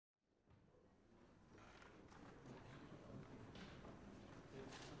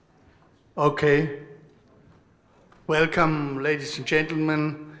Okay. Welcome, ladies and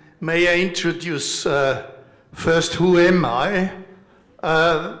gentlemen. May I introduce first who am I?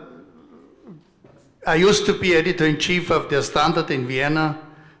 I used to be editor-in-chief of Der Standard in Vienna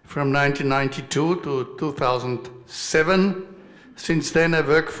from 1992 to 2007. Since then, I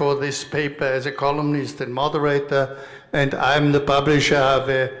work for this paper as a columnist and moderator, and I'm the publisher of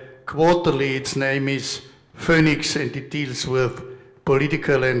a quarterly. Its name is Phoenix, and it deals with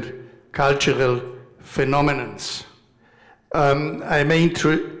political and cultural phenomena. I may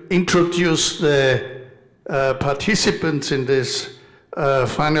introduce the participants in this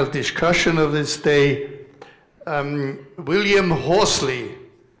final discussion of this day. William Horsley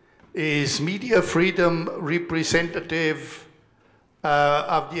is media freedom representative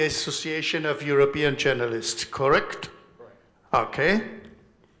of the Association of European Journalists, correct? Okay.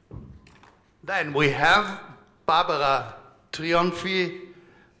 Then we have Barbara Trionfi.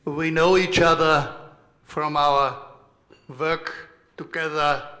 We know each other from our work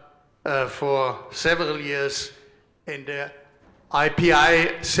together for several years in the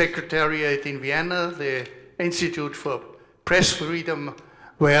IPI Secretariat in Vienna, the Institute for Press Freedom,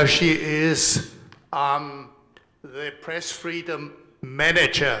 where she is the press freedom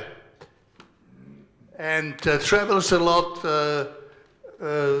manager and travels a lot,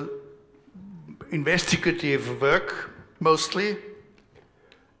 investigative work mostly.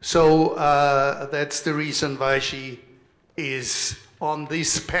 So that's the reason why she is on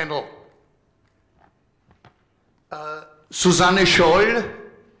this panel. Susanne Scholl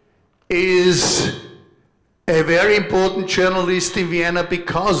is a very important journalist in Vienna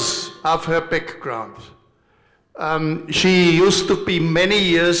because of her background. She used to be many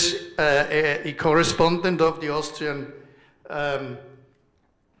years a correspondent of the Austrian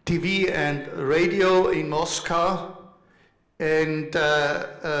TV and radio in Moscow. And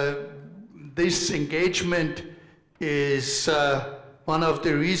this engagement is one of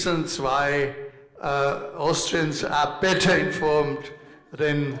the reasons why Austrians are better informed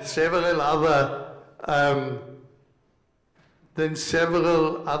than several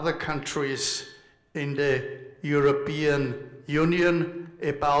other countries in the European Union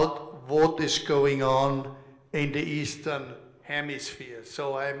about what is going on in the Eastern Hemisphere.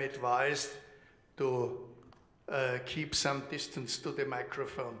 So I am advised to keep some distance to the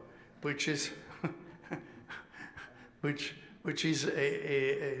microphone, which is which is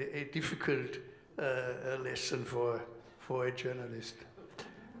a difficult lesson for a journalist.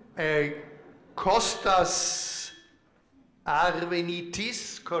 Kostas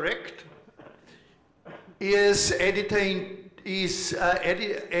Arvanitis, correct, is editor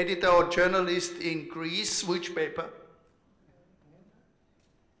or journalist in Greece. Which paper?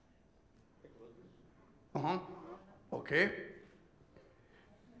 Okay.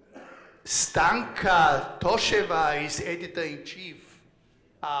 Stanka Tosheva is editor-in-chief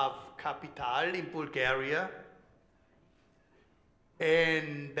of Capital in Bulgaria.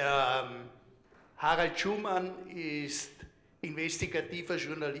 And Harald Schumann ist investigativer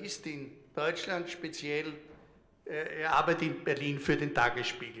Journalist in Deutschland, speziell arbeitet in Berlin für den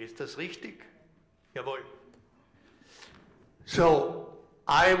Tagesspiegel. Ist das richtig? Jawohl. So,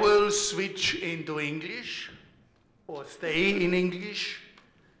 I will switch into English, or stay in English,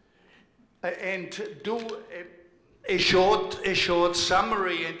 and do a short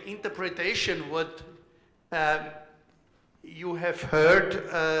summary and interpretation what you have heard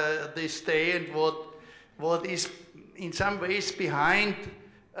this day and what is in some ways behind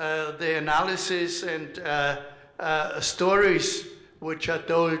the analysis and stories which are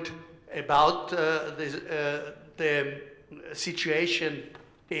told about the situation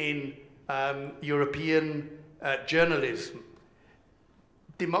in European journalism.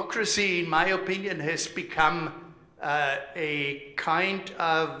 Democracy, in my opinion, has become a kind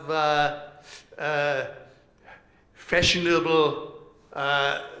of fashionable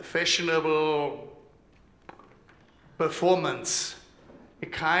performance, a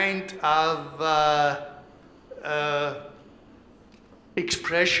kind of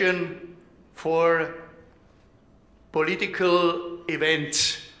expression for political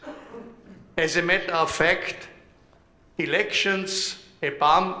events. As a matter of fact, elections, a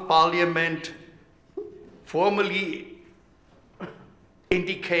parliament formally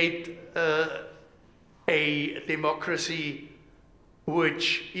indicate a democracy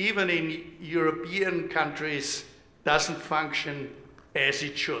which, even in European countries, doesn't function as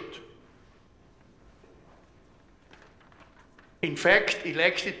it should. In fact,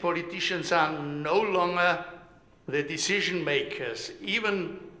 elected politicians are no longer the decision makers.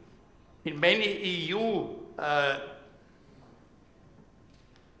 Even in many EU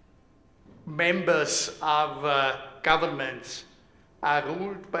members of governments are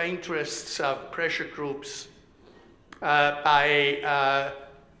ruled by interests of pressure groups, by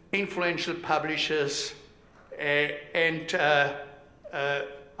influential publishers, and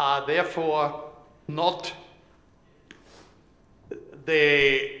are therefore not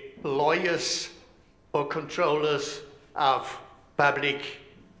the lawyers or controllers of public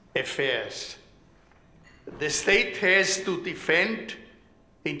affairs. The state has to defend,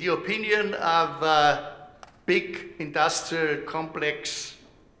 in the opinion of big industrial complex,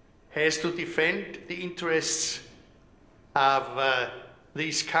 has to defend the interests of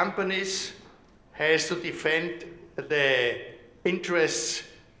these companies, has to defend the interests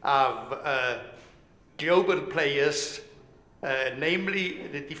of global players, namely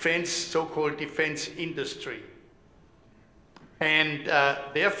the defense, so-called defense industry. And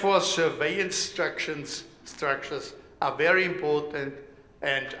therefore surveillance structures are very important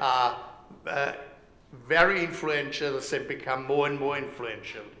and are very influential as they become more and more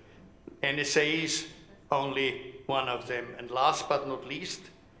influential. NSA is only one of them. And last but not least,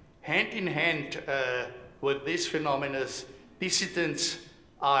 hand in hand with this phenomenon, dissidents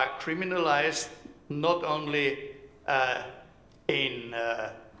are criminalized not only in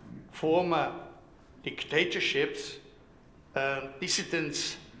former dictatorships.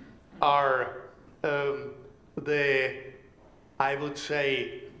 Dissidents are I would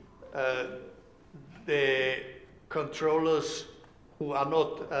say, the controllers who are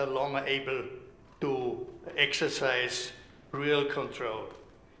not longer able to exercise real control.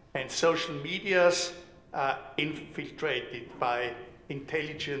 And social medias are infiltrated by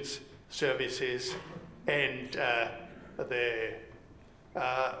intelligence services, and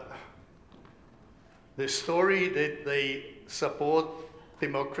the story that they support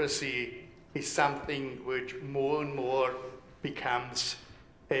democracy is something which more and more becomes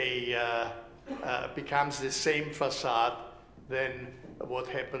becomes the same facade than what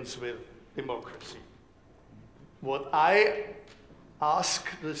happens with democracy. What I ask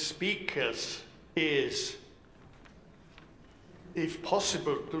the speakers is, if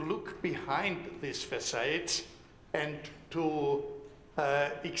possible, to look behind these facades and to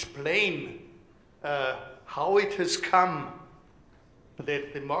explain how it has come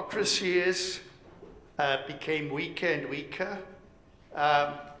that democracy became weaker and weaker,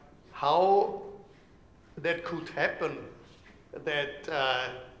 how that could happen, that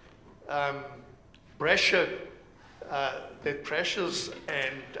pressures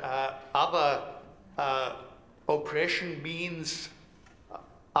and other oppression means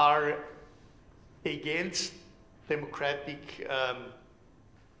are against democratic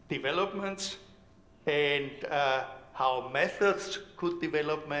developments, and how methods could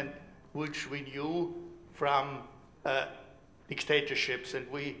development which we knew from dictatorships, and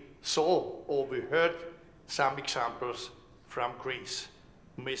we saw or we heard some examples from Greece.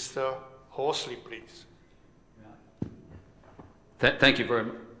 Mr. Horsley, please. Thank you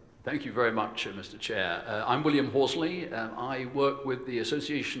very much, Mr. Chair. I'm William Horsley. I work with the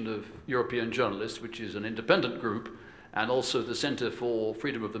Association of European Journalists, which is an independent group, and also the Centre for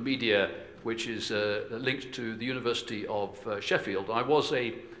Freedom of the Media, which is linked to the University of Sheffield. I was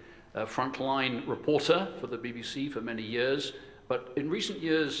a frontline reporter for the BBC for many years, but in recent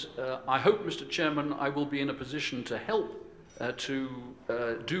years, I hope, Mr. Chairman, I will be in a position to help to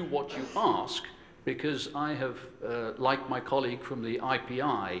do what you ask, because I have, like my colleague from the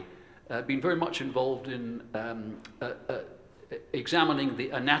IPI, been very much involved in examining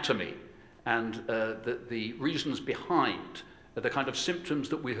the anatomy and the reasons behind the kind of symptoms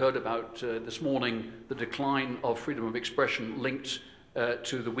that we heard about this morning, the decline of freedom of expression linked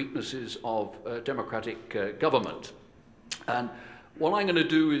to the weaknesses of democratic government. And what I'm going to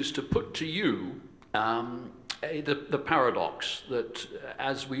do is to put to you the paradox that,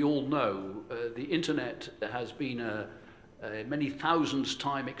 as we all know, the internet has been a many thousands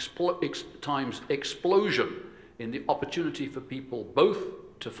times explosion in the opportunity for people both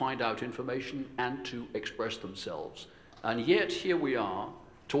to find out information and to express themselves. And yet here we are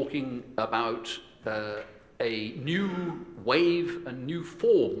talking about a new wave and new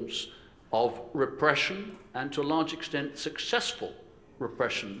forms of repression, and to a large extent successful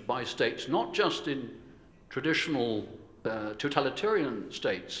repression by states, not just in traditional totalitarian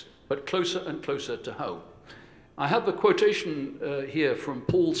states, but closer and closer to home. I have a quotation here from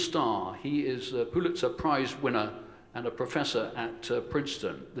Paul Starr. He is a Pulitzer Prize winner and a professor at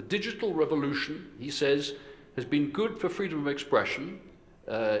Princeton. The digital revolution, he says, has been good for freedom of expression,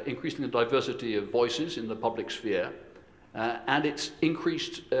 increasing the diversity of voices in the public sphere, and it's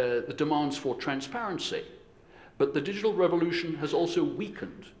increased the demands for transparency. But the digital revolution has also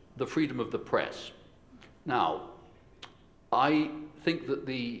weakened the freedom of the press. Now, I think that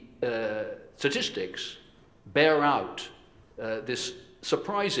the statistics bear out this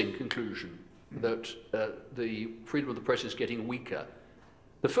surprising conclusion that the freedom of the press is getting weaker.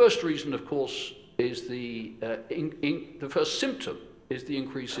 The first reason, of course, is the first symptom is the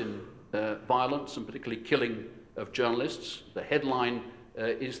increase in violence, and particularly killing of journalists. The headline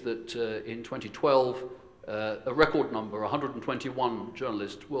is that in 2012, a record number, 121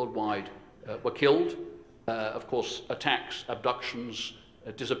 journalists worldwide were killed. Of course, attacks, abductions,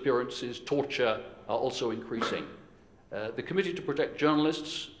 disappearances, torture are also increasing. The Committee to Protect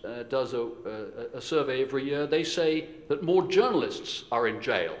Journalists does a survey every year. They say that more journalists are in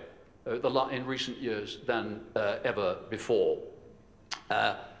jail in recent years than ever before.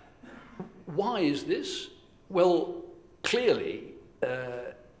 Why is this? Well, clearly,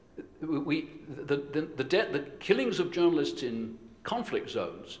 the killings of journalists in conflict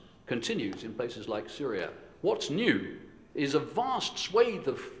zones continues in places like Syria. What's new is a vast swathe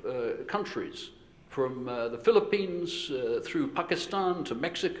of countries, from the Philippines through Pakistan to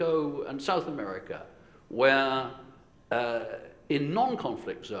Mexico and South America, where in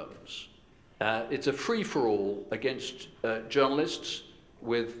non-conflict zones, it's a free-for-all against journalists,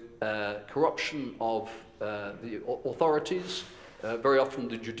 with corruption of the authorities, very often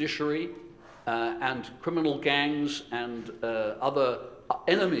the judiciary, and criminal gangs and other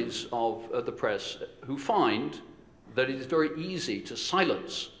enemies of the press, who find that it is very easy to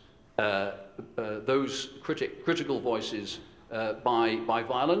silence those critical voices by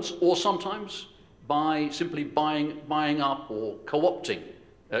violence, or sometimes by simply buying up or co-opting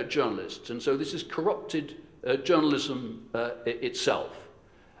journalists. And so this is corrupted journalism itself.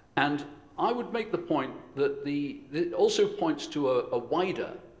 And I would make the point that it also points to a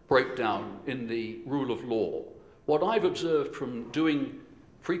wider breakdown in the rule of law. What I've observed from doing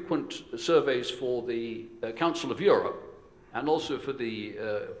frequent surveys for the Council of Europe, and also for the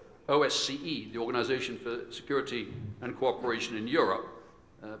OSCE, the Organization for Security and Cooperation in Europe.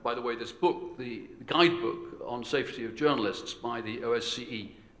 By the way, this book, the guidebook on safety of journalists by the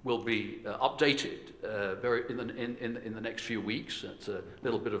OSCE, will be updated in the next few weeks. That's a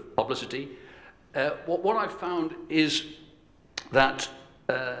little bit of publicity. What I've found is that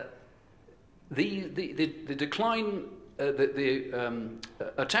the decline, the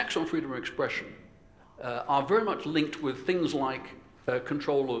attacks on freedom of expression are very much linked with things like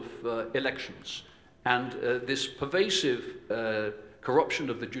control of elections, and this pervasive corruption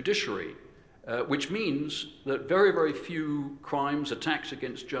of the judiciary, which means that very, very few crimes, attacks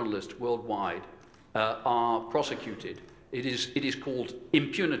against journalists worldwide are prosecuted. It is called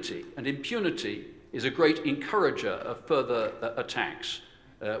impunity, and impunity is a great encourager of further attacks.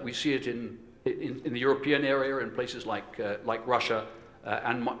 We see it in the European area, in places like Russia,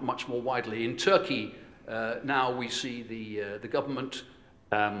 and much more widely in Turkey. Now we see the government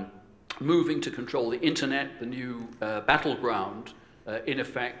moving to control the internet, the new battleground, in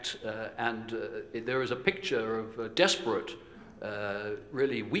effect, and there is a picture of a desperate,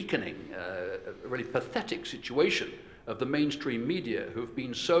 really weakening, really pathetic situation of the mainstream media, who've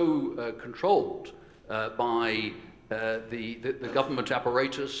been so controlled by the government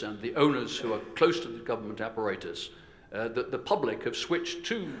apparatus and the owners who are close to the government apparatus, that the public have switched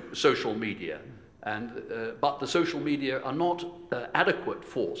to social media. But the social media are not adequate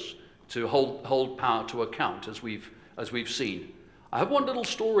force to hold power to account, as we've seen. I have one little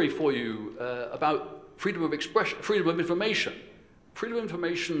story for you about freedom of expression, freedom of information. Freedom of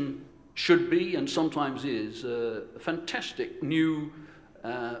information should be, and sometimes is, a fantastic new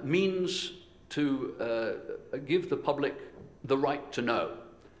means to give the public the right to know,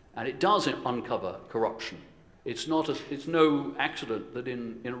 and it does uncover corruption. It's no accident that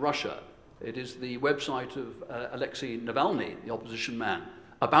in Russia, it is the website of Alexei Navalny, the opposition man,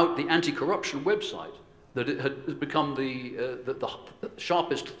 about the anti-corruption website, that it had become the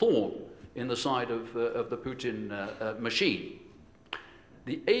sharpest thorn in the side of the Putin machine.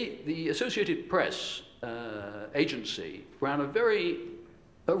 The Associated Press agency ran a very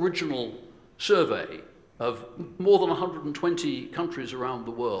original survey of more than 120 countries around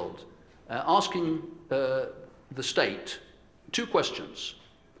the world, asking the state two questions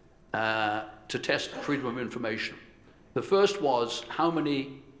to test freedom of information. The first was, how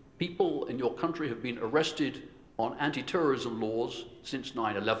many people in your country have been arrested on anti-terrorism laws since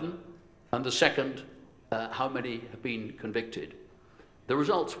 9/11? And the second, how many have been convicted? The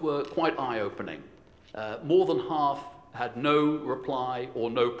results were quite eye-opening. More than half had no reply or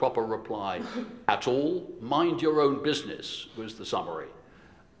no proper reply at all. Mind your own business was the summary.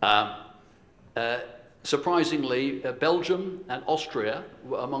 Surprisingly, Belgium and Austria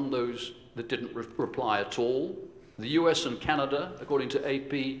were among those that didn't reply at all. The US and Canada, according to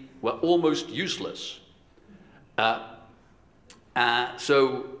AP, were almost useless.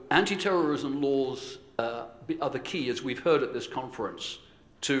 So anti-terrorism laws are the key, as we've heard at this conference,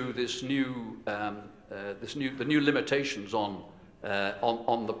 to this new, the new limitations on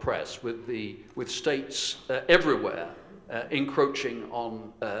the press, with states everywhere encroaching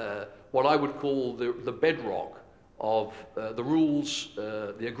on what I would call the bedrock of the rules,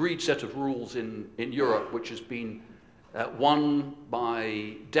 the agreed set of rules in Europe, which has been won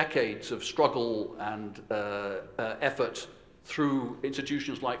by decades of struggle and effort through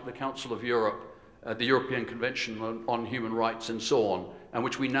institutions like the Council of Europe, the European Convention on Human Rights, and so on, and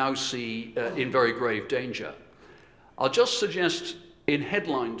which we now see in very grave danger. I'll just suggest in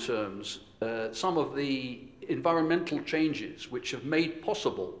headline terms some of the environmental changes which have made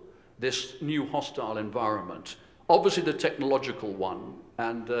possible this new hostile environment. Obviously the technological one,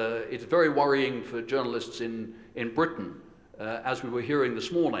 and it's very worrying for journalists in Britain, as we were hearing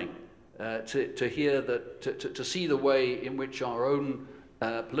this morning, to hear that, to see the way in which our own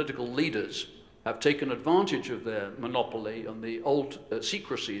political leaders have taken advantage of their monopoly on the old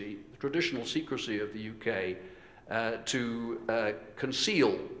secrecy, the traditional secrecy of the UK, to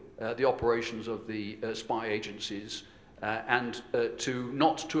conceal the operations of the spy agencies and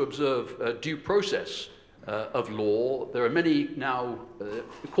not to observe due process of law. There are many now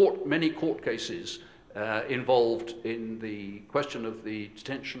many court cases involved in the question of the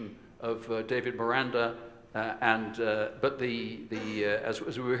detention of David Miranda, but as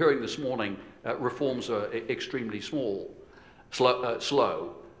we were hearing this morning, reforms are extremely slow.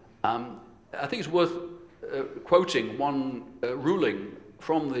 I think it's worth quoting one ruling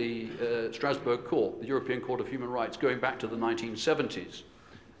from the Strasbourg Court, the European Court of Human Rights, going back to the 1970s,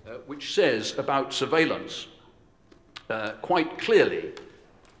 which says about surveillance quite clearly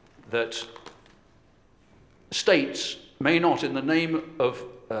that states may not, in the name of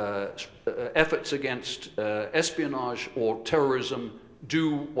efforts against espionage or terrorism,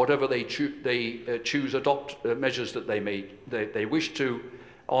 do whatever they choose, adopt measures that they wish to.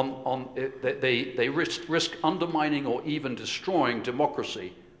 They risk undermining or even destroying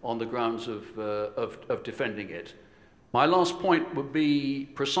democracy on the grounds of defending it. My last point would be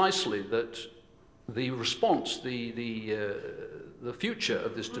precisely that the response, the future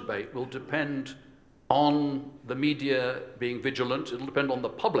of this debate will depend on the media being vigilant. It'll depend on the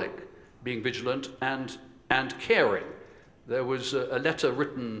public being vigilant and caring. There was a letter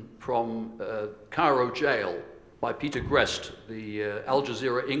written from Cairo jail by Peter Grest, the Al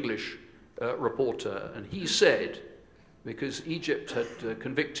Jazeera English reporter, and he said, because Egypt had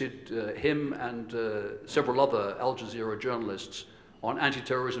convicted him and several other Al Jazeera journalists on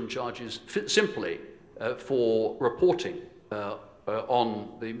anti-terrorism charges simply for reporting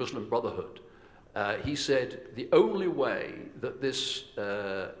on the Muslim Brotherhood. He said the only way that this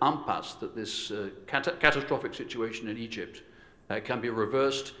impasse, that this catastrophic situation in Egypt can be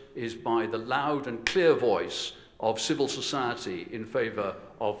reversed is by the loud and clear voice of civil society in favor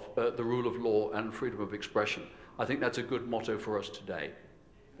of the rule of law and freedom of expression. I think that's a good motto for us today.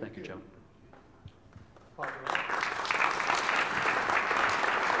 Thank you, Chairman.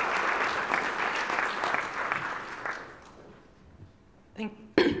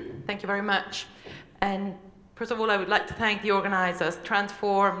 Thank you very much. And first of all, I would like to thank the organizers,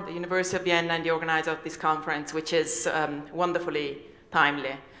 Transform, the University of Vienna, and the organizer of this conference, which is wonderfully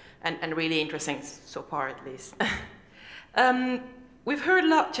timely and really interesting so far, at least. We've heard a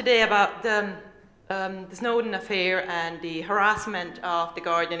lot today about the Snowden affair and the harassment of The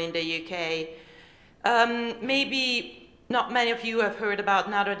Guardian in the UK. Maybe not many of you have heard about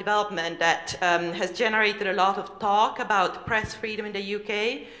another development that has generated a lot of talk about press freedom in the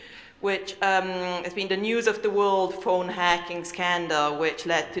UK, which has been the news of the world phone hacking scandal, which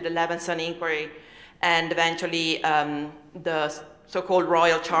led to the Levinson inquiry and eventually the so-called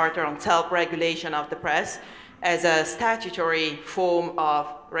Royal Charter on Self-Regulation of the Press as a statutory form of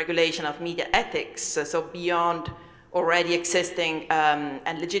regulation of media ethics, so beyond already existing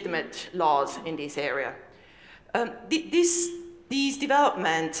and legitimate laws in this area. These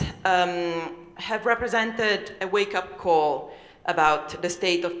developments have represented a wake-up call about the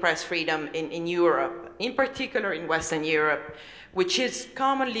state of press freedom in Europe, in particular in Western Europe, which is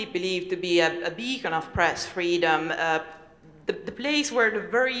commonly believed to be a beacon of press freedom, the place where the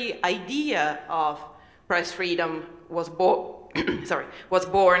very idea of press freedom was born,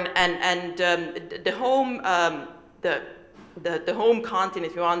 and the home continent,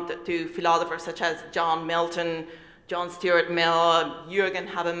 if you want, to philosophers such as John Milton, John Stuart Mill, Jürgen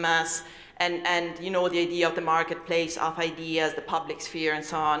Habermas, and you know, the idea of the marketplace of ideas, the public sphere, and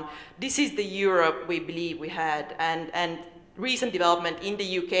so on. This is the Europe we believe we had, and recent development in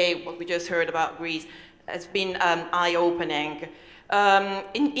the UK, what we just heard about Greece, has been eye-opening.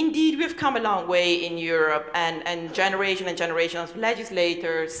 Indeed, we've come a long way in Europe, and generations of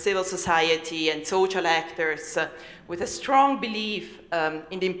legislators, civil society, and social actors with a strong belief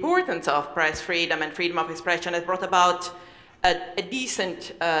in the importance of press freedom and freedom of expression has brought about a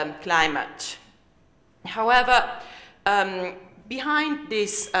decent climate. However, behind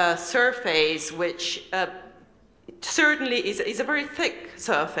this surface, which certainly is a very thick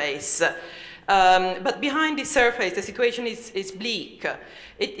surface, but behind this surface, the situation is bleak.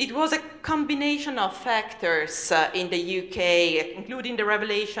 It was a combination of factors in the UK, including the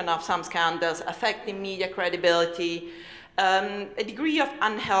revelation of some scandals affecting media credibility, a degree of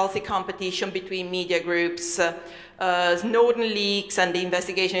unhealthy competition between media groups, Snowden leaks and the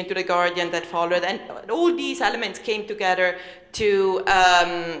investigation into The Guardian that followed, and all these elements came together to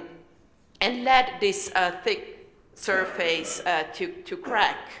and led this thick surface to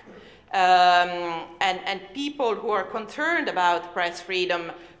crack. And people who are concerned about press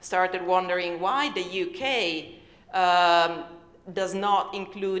freedom started wondering why the UK does not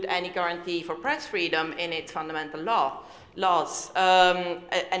include any guarantee for press freedom in its fundamental laws,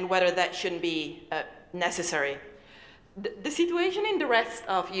 and whether that shouldn't be necessary. The situation in the rest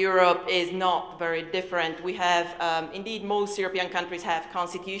of Europe is not very different. We have, indeed, most European countries have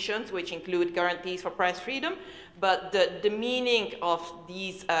constitutions which include guarantees for press freedom, but the meaning of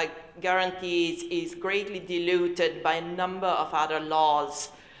these guarantees is greatly diluted by a number of other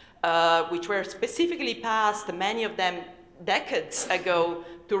laws, which were specifically passed, many of them decades ago,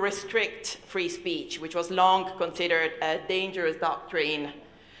 to restrict free speech, which was long considered a dangerous doctrine.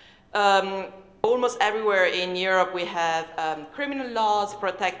 Almost everywhere in Europe we have criminal laws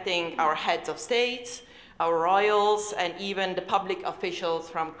protecting our heads of states, our royals, and even the public officials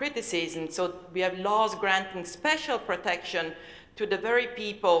from criticism. So we have laws granting special protection to the very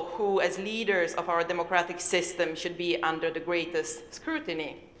people who, as leaders of our democratic system, should be under the greatest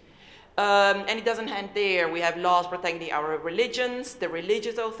scrutiny. And it doesn't end there. We have laws protecting our religions, the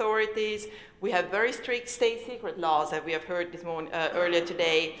religious authorities. We have very strict state secret laws, as we have heard this morning, earlier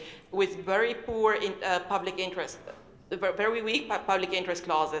today, with very poor public interest, very weak public interest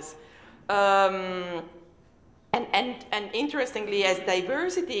clauses. And interestingly, as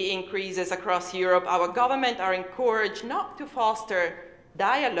diversity increases across Europe, our government are encouraged not to foster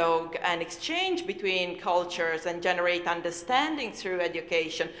dialogue and exchange between cultures and generate understanding through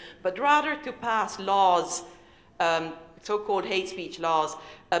education, but rather to pass laws, so-called hate speech laws,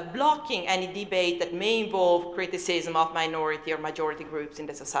 blocking any debate that may involve criticism of minority or majority groups in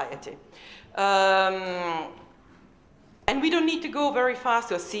the society. And we don't need to go very fast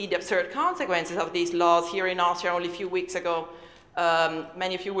to see the absurd consequences of these laws. Here in Austria, only a few weeks ago,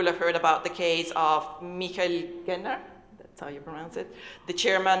 many of you will have heard about the case of Michael Genner, that's how you pronounce it, the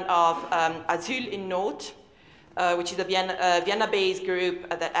chairman of Asyl in Not, which is a Vienna-based group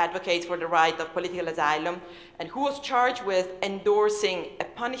that advocates for the right of political asylum, and who was charged with endorsing a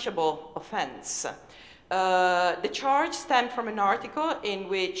punishable offense. The charge stemmed from an article in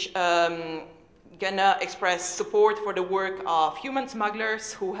which Genner expressed support for the work of human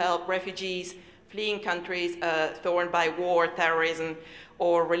smugglers who help refugees fleeing countries torn by war, terrorism,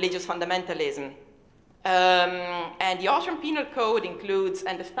 or religious fundamentalism. And the Austrian Penal Code includes,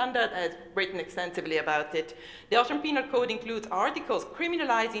 and the Standard has written extensively about it, the Austrian Penal Code includes articles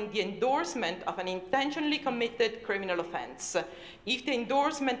criminalizing the endorsement of an intentionally committed criminal offense if the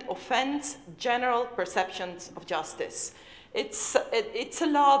endorsement offends general perceptions of justice. It's a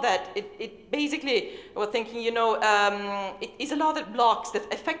law that it basically, we're thinking, you know, it is a law that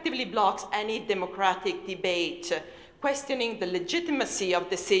effectively blocks any democratic debate, questioning the legitimacy of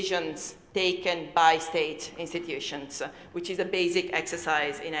decisions taken by state institutions, which is a basic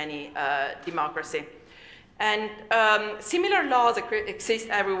exercise in any democracy. And similar laws exist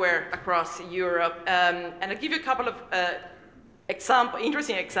everywhere across Europe. And I'll give you a couple of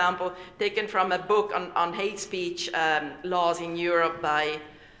interesting example taken from a book on hate speech laws in Europe by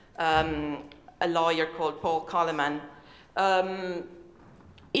a lawyer called Paul Coleman.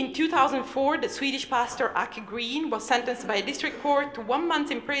 In 2004, the Swedish pastor Aki Green was sentenced by a district court to 1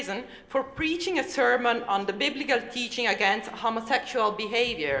 month in prison for preaching a sermon on the biblical teaching against homosexual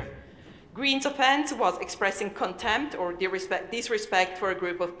behavior. Green's offense was expressing contempt or disrespect for a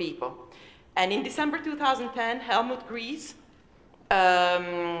group of people. And in December 2010, Helmut Gries, a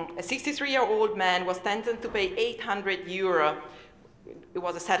 63-year-old man, was sentenced to pay 800 euro. It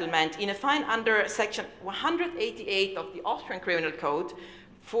was a settlement in a fine under section 188 of the Austrian Criminal Code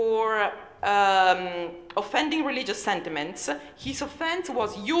for offending religious sentiments. His offense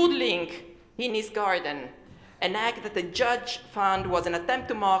was yodeling in his garden, an act that the judge found was an attempt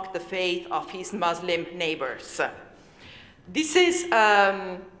to mock the faith of his Muslim neighbors. This is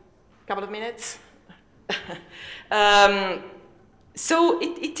a couple of minutes. So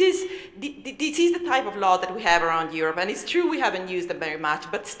this is the type of law that we have around Europe, and it's true we haven't used them very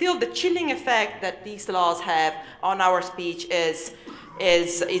much, but still the chilling effect that these laws have on our speech is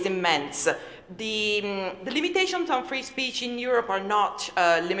immense. The limitations on free speech in Europe are not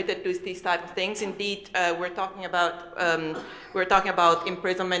limited to these type of things. Indeed, we're talking about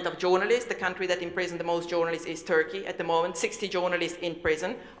imprisonment of journalists. The country that imprisoned the most journalists is Turkey at the moment. 60 journalists in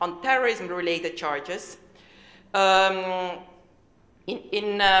prison on terrorism-related charges. The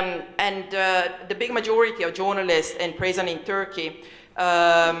big majority of journalists in prison in Turkey,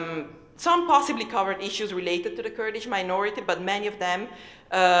 some possibly covered issues related to the Kurdish minority, but many of them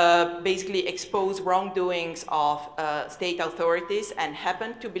basically expose wrongdoings of state authorities and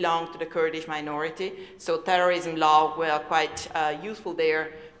happen to belong to the Kurdish minority. So terrorism law were quite useful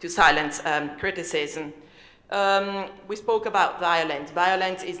there to silence criticism. We spoke about violence.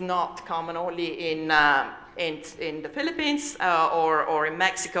 Violence is not common only in the Philippines or in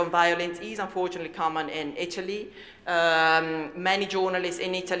Mexico. Violence is unfortunately common in Italy. Many journalists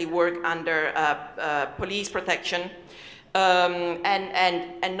in Italy work under police protection.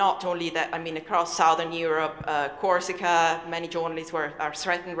 And not only that, I mean, across Southern Europe, Corsica, many journalists are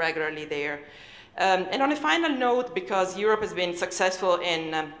threatened regularly there. And on a final note, because Europe has been successful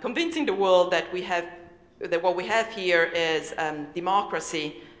in convincing the world that what we have here is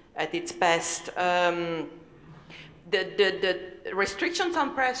democracy at its best. The restrictions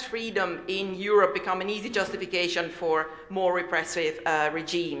on press freedom in Europe become an easy justification for more repressive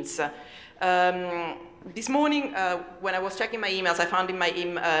regimes. This morning, when I was checking my emails, I found in my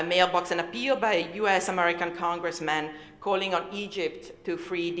mailbox an appeal by a US-American congressman calling on Egypt to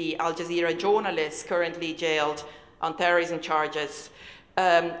free the Al Jazeera journalists currently jailed on terrorism charges.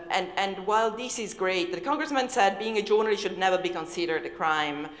 And while this is great, the congressman said being a journalist should never be considered a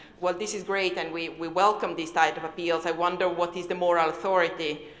crime. Well, this is great, and we welcome these type of appeals. I wonder what is the moral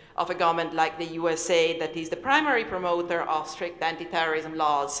authority of a government like the USA that is the primary promoter of strict anti-terrorism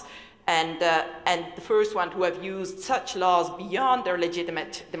laws and the first one to have used such laws beyond their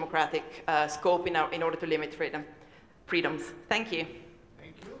legitimate democratic scope in order to limit freedoms. Thank you.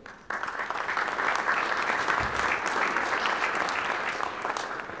 Thank you.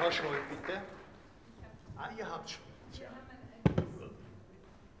 Scholl, bitte. Ihr habt schon.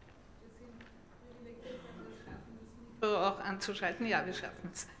 Auch anzuschalten. Ja, wir schaffen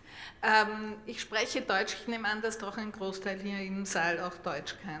es. Ich spreche Deutsch. Ich nehme an, dass doch ein Großteil hier im Saal auch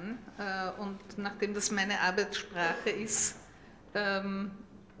Deutsch kann. Und nachdem das meine Arbeitssprache ist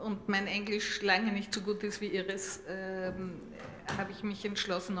und mein Englisch lange nicht so gut ist wie Ihres, habe ich mich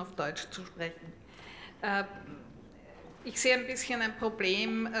entschlossen, auf Deutsch zu sprechen. Ich sehe ein bisschen ein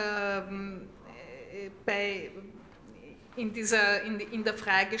Problem in der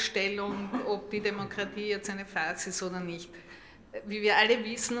Fragestellung, ob die Demokratie jetzt eine Farce ist oder nicht. Wie wir alle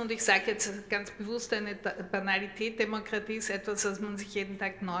wissen, und ich sage jetzt ganz bewusst eine Banalität, Demokratie ist etwas, das man sich jeden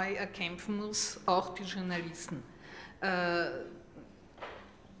Tag neu erkämpfen muss, auch die Journalisten.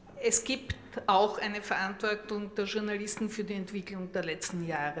 Es gibt auch eine Verantwortung der Journalisten für die Entwicklung der letzten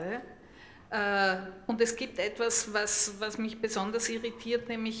Jahre. Und es gibt etwas, was mich besonders irritiert,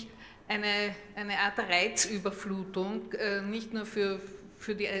 nämlich eine Art Reizüberflutung, nicht nur für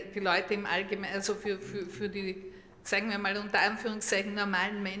die Leute im Allgemeinen, also für die, sagen wir mal unter Anführungszeichen,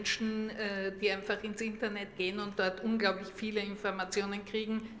 normalen Menschen, die einfach ins Internet gehen und dort unglaublich viele Informationen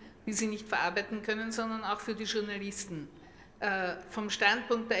kriegen, die sie nicht verarbeiten können, sondern auch für die Journalisten. Vom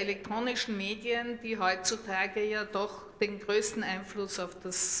Standpunkt der elektronischen Medien, die heutzutage ja doch den größten Einfluss auf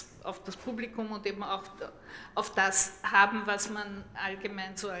das Publikum und eben auch auf das haben, was man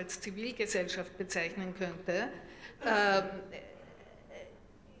allgemein so als Zivilgesellschaft bezeichnen könnte,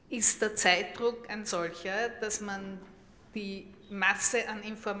 ist der Zeitdruck ein solcher, dass man die Masse an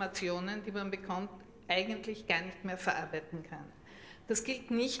Informationen, die man bekommt, eigentlich gar nicht mehr verarbeiten kann. Das gilt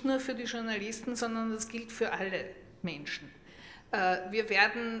nicht nur für die Journalisten, sondern das gilt für alle Menschen. Wir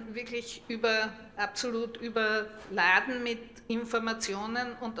werden wirklich absolut überladen mit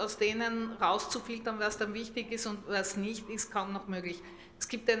Informationen und aus denen rauszufiltern, was dann wichtig ist und was nicht, ist kaum noch möglich. Es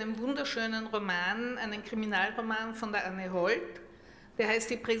gibt einen wunderschönen Roman, einen Kriminalroman von der Anne Holt, der heißt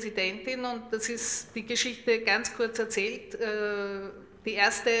Die Präsidentin, und das ist die Geschichte ganz kurz erzählt. Die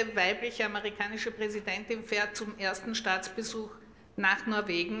erste weibliche amerikanische Präsidentin fährt zum ersten Staatsbesuch nach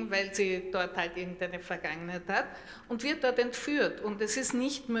Norwegen, weil sie dort halt irgendeine Vergangenheit hat und wird dort entführt. Und es ist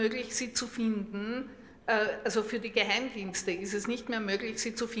nicht möglich, sie zu finden, also für die Geheimdienste ist es nicht mehr möglich,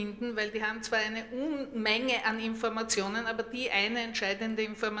 sie zu finden, weil die haben zwar eine Unmenge an Informationen, aber die eine entscheidende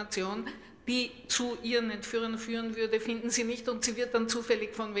Information, die zu ihren Entführern führen würde, finden sie nicht und sie wird dann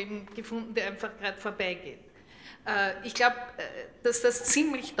zufällig von wem gefunden, der einfach gerade vorbeigeht. Ich glaube, dass das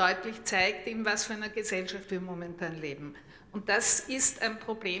ziemlich deutlich zeigt, in was für einer Gesellschaft wir momentan leben. Und das ist ein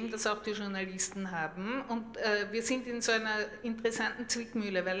Problem, das auch die Journalisten haben. Und wir sind in so einer interessanten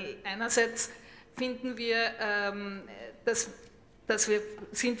Zwickmühle, weil einerseits finden wir,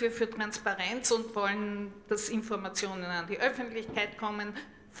 sind wir für Transparenz und wollen, dass Informationen an die Öffentlichkeit kommen,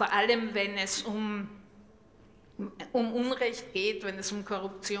 vor allem wenn es um Unrecht geht, wenn es um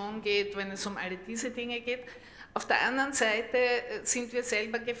Korruption geht, wenn es um alle diese Dinge geht. Auf der anderen Seite sind wir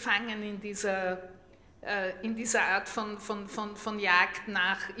selber gefangen in dieser Art von Jagd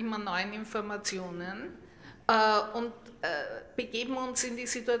nach immer neuen Informationen und begeben uns in die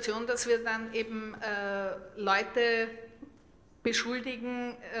Situation, dass wir dann eben Leute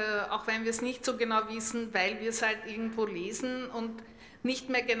beschuldigen, auch wenn wir es nicht so genau wissen, weil wir es halt irgendwo lesen und nicht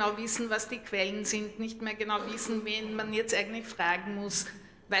mehr genau wissen, was die Quellen sind, nicht mehr genau wissen, wen man jetzt eigentlich fragen muss,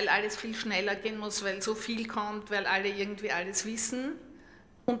 weil alles viel schneller gehen muss, weil so viel kommt, weil alle irgendwie alles wissen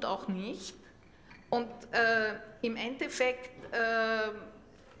und auch nicht. Und im Endeffekt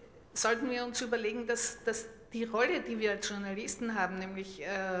sollten wir uns überlegen, dass die Rolle, die wir als Journalisten haben, nämlich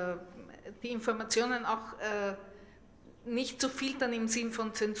die Informationen auch nicht zu filtern im Sinn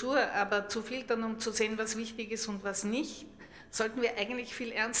von Zensur, aber zu filtern, um zu sehen, was wichtig ist und was nicht, sollten wir eigentlich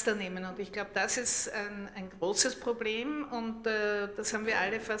viel ernster nehmen. Und ich glaube, das ist ein großes Problem und das haben wir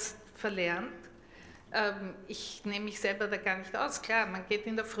alle fast verlernt. Ich nehme mich selber da gar nicht aus. Klar, man geht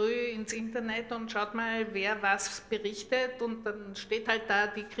in der Früh ins Internet und schaut mal, wer was berichtet und dann steht halt da,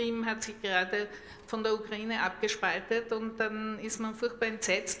 die Krim hat sich gerade von der Ukraine abgespaltet und dann ist man furchtbar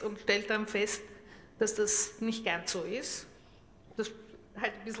entsetzt und stellt dann fest, dass das nicht ganz so ist, dass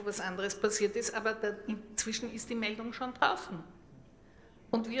halt ein bisschen was anderes passiert ist, aber inzwischen ist die Meldung schon draußen.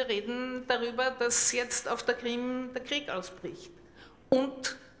 Und wir reden darüber, dass jetzt auf der Krim der Krieg ausbricht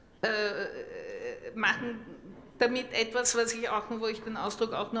und machen damit etwas, wo ich den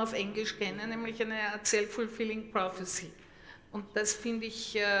Ausdruck auch nur auf Englisch kenne, nämlich eine Art Self-Fulfilling Prophecy. Und das finde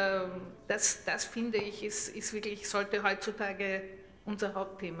ich, ist wirklich, sollte heutzutage unser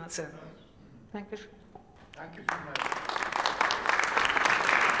Hauptthema sein. Dankeschön. Danke vielmals.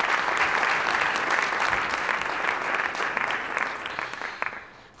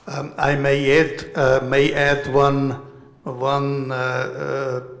 I may add one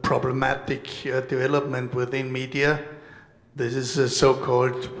problematic development within media. This is a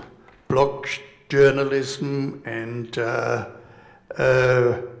so-called block journalism and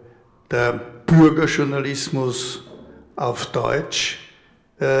der Bürgerjournalismus auf Deutsch.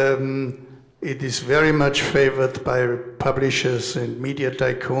 It is very much favored by publishers and media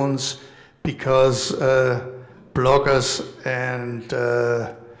tycoons because bloggers and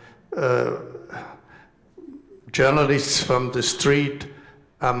journalists from the street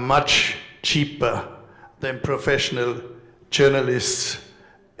are much cheaper than professional journalists,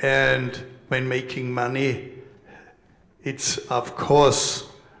 and when making money, it's of course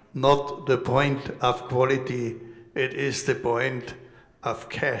not the point of quality, it is the point of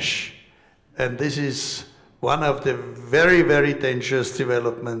cash. And this is one of the very, very dangerous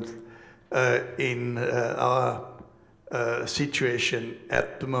developments in our situation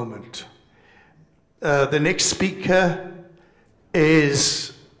at the moment. The next speaker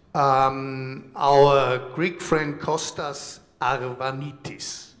is our Greek friend Kostas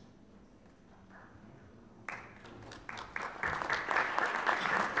Arvanitis.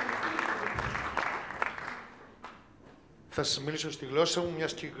 Θα σας μιλήσω στη γλώσσα μου,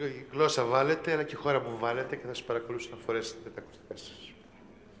 μιας και η γλώσσα βάλετε, αλλά και η χώρα μου βάλετε και θα σας παρακαλούσα να φορέσετε τα ακουστικά σας.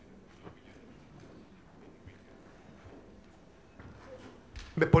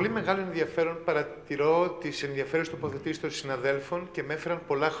 Με πολύ μεγάλο ενδιαφέρον παρατηρώ τις ενδιαφέρουσες τοποθετήσεις των συναδέλφων και με έφεραν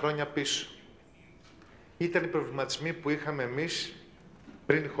πολλά χρόνια πίσω. Ήταν οι προβληματισμοί που είχαμε εμείς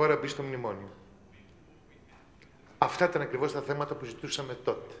πριν η χώρα μπει στο μνημόνιο. Αυτά ήταν ακριβώς τα θέματα που ζητούσαμε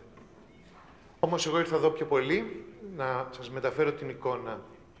τότε. Όμως εγώ ήρθα εδώ πιο πολύ να σας μεταφέρω την εικόνα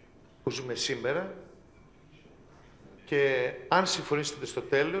που ζούμε σήμερα και αν συμφωνήσετε στο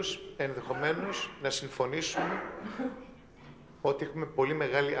τέλος, ενδεχομένως να συμφωνήσουμε ότι έχουμε πολύ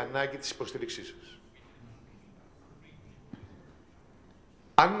μεγάλη ανάγκη της υποστήριξής σας.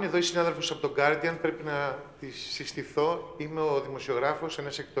 Αν είναι εδώ η συνάδελφος από τον Guardian, πρέπει να τη συστηθώ. Είμαι ο δημοσιογράφος,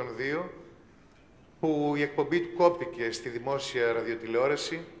 ένας εκ των δύο, που η εκπομπή του κόπηκε στη δημόσια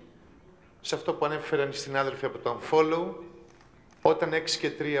ραδιοτηλεόραση, σε αυτό που ανέφεραν οι συνάδελφοι από το Unfollow, όταν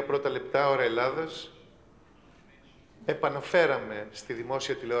 6:03 πρώτα λεπτά, ώρα Ελλάδας, επαναφέραμε στη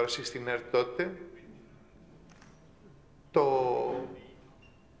δημόσια τηλεόραση, στην ΕΡΤ τότε,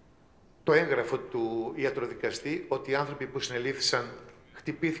 το έγγραφο του ιατροδικαστή ότι οι άνθρωποι που συνελήφθησαν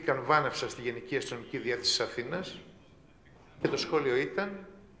χτυπήθηκαν βάναυσα στη Γενική Αστυνομική Διεύθυνση της Αθήνας και το σχόλιο ήταν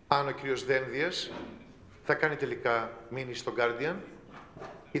αν ο κύριος Δένδιας θα κάνει τελικά μήνυση στο Guardian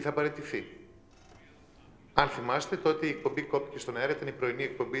ή θα παραιτηθεί. Αν θυμάστε, τότε η εκπομπή κόπηκε στον αέρα, ήταν η πρωινή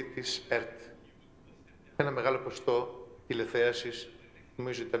εκπομπή της ΕΡΤ. Ένα μεγάλο ποσοστό τηλεθέασης,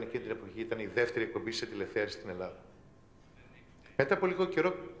 νομίζω ήταν εκείνη την εποχή, ήταν η δεύτερη εκπομπή σε τηλεθέαση στην Ελλάδα. Μετά από λίγο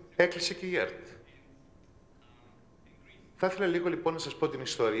καιρό έκλεισε και η ΕΡΤ. Θα ήθελα λίγο λοιπόν να σας πω την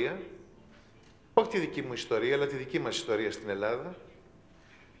ιστορία, όχι τη δική μου ιστορία, αλλά τη δική μας ιστορία στην Ελλάδα,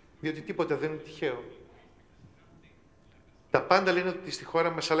 διότι τίποτα δεν είναι τυχαίο. Τα πάντα λένε ότι στη χώρα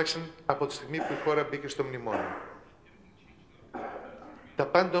μας άλλαξαν από τη στιγμή που η χώρα μπήκε στο μνημόνιο. Τα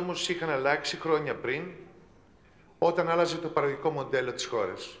πάντα όμως είχαν αλλάξει χρόνια πριν, όταν άλλαζε το παραγωγικό μοντέλο της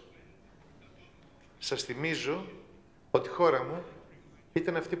χώρας. Σας θυμίζω ότι η χώρα μου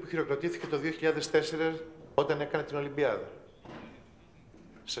ήταν αυτή που χειροκροτήθηκε το 2004 όταν έκανε την Ολυμπιάδα.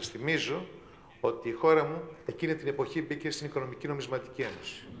 Σας θυμίζω ότι η χώρα μου εκείνη την εποχή μπήκε στην Οικονομική Νομισματική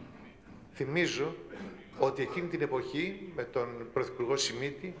Ένωση. Θυμίζω ότι εκείνη την εποχή, με τον Πρωθυπουργό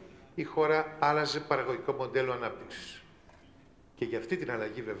Σιμίτη, η χώρα άλλαζε παραγωγικό μοντέλο ανάπτυξης. Και για αυτή την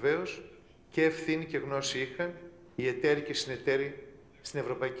αλλαγή βεβαίως και ευθύνη και γνώση είχαν οι εταίροι και συνεταίροι στην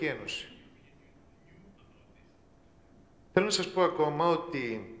Ευρωπαϊκή Ένωση. Θέλω να σας πω ακόμα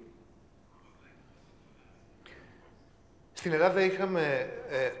ότι στην Ελλάδα είχαμε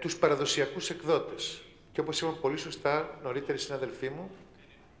τους παραδοσιακούς εκδότες. Και όπως είπαν πολύ σωστά νωρίτερα οι συνάδελφοί μου,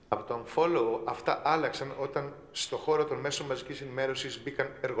 από το Unfollow αυτά άλλαξαν όταν στο χώρο των μέσων μαζικής ενημέρωσης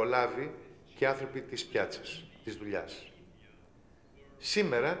μπήκαν εργολάβοι και άνθρωποι της πιάτσας, της δουλειάς.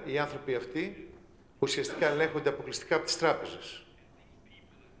 Σήμερα οι άνθρωποι αυτοί ουσιαστικά ελέγχονται αποκλειστικά από τις τράπεζες.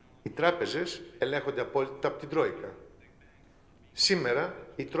 Οι τράπεζες ελέγχονται απόλυτα από την Τρόικα. Σήμερα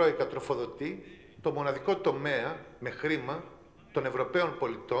η Τρόικα τροφοδοτεί το μοναδικό τομέα με χρήμα των Ευρωπαίων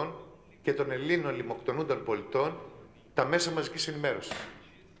πολιτών και των Ελλήνων λιμοκτονούντων πολιτών, τα μέσα μαζικής ενημέρωσης.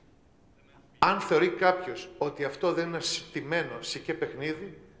 Αν θεωρεί κάποιος ότι αυτό δεν είναι ένα στημένο σικέ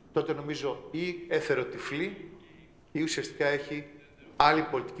παιχνίδι, τότε νομίζω ή εθεροτυφλεί ή ουσιαστικά έχει άλλη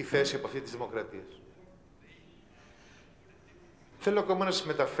πολιτική θέση από αυτή της δημοκρατίας. Θέλω ακόμα να σας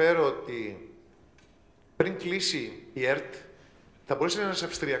μεταφέρω ότι πριν κλείσει η ΕΡΤ, θα μπορούσε ένας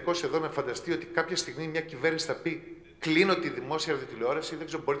Αυστριακός εδώ να φανταστεί ότι κάποια στιγμή μια κυβέρνηση θα πει «Κλείνω τη δημόσια ραδιοτηλεόραση», δεν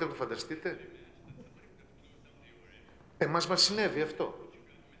ξέρω, μπορείτε να το φανταστείτε. Εμάς μας συνέβη αυτό.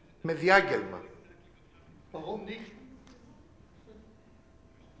 Με διάγγελμα. Warum nicht?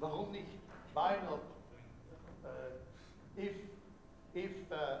 Warum nicht? Why not? If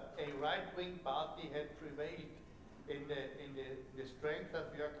a right-wing party had prevailed in the strength of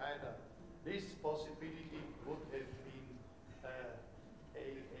Jörg, this possibility would have been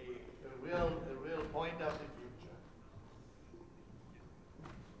a real point of the future.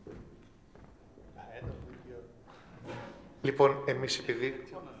 Λοιπόν, εμείς επειδή...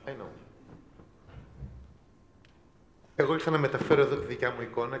 Εγώ ήρθα να μεταφέρω εδώ τη δικιά μου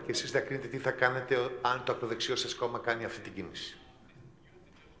εικόνα και εσείς θα κρίνετε τι θα κάνετε αν το ακροδεξιό σας κόμμα κάνει αυτή την κίνηση.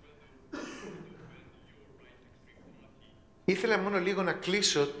 Ήθελα μόνο λίγο να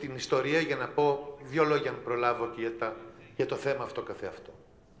κλείσω την ιστορία για να πω δύο λόγια αν προλάβω και για το θέμα αυτό καθεαυτό.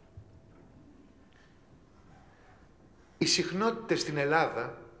 Οι συχνότητες στην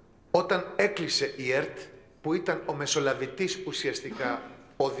Ελλάδα, όταν έκλεισε η ΕΡΤ, που ήταν ο μεσολαβητής ουσιαστικά,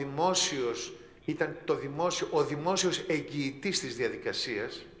 ο δημόσιος εγγυητής της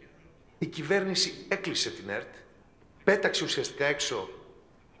διαδικασίας, η κυβέρνηση έκλεισε την ΕΡΤ, πέταξε ουσιαστικά έξω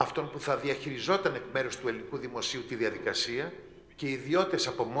αυτόν που θα διαχειριζόταν εκ μέρους του ελληνικού δημοσίου τη διαδικασία και οι ιδιώτες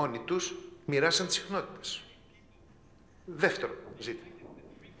από μόνοι τους μοιράσαν τις συχνότητες. Δεύτερο ζήτημα.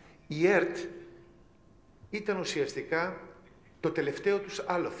 Η ΕΡΤ ήταν ουσιαστικά το τελευταίο τους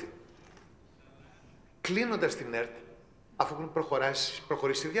άλοθη. Κλείνοντας την ΕΡΤ, αφού έχουν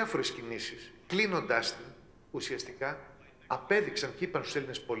προχωρήσει διάφορες κινήσεις, κλείνοντας την, ουσιαστικά απέδειξαν και είπαν στους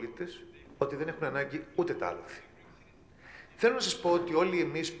Έλληνες πολίτες ότι δεν έχουν ανάγκη ούτε τα άλοθη. Θέλω να σας πω ότι όλοι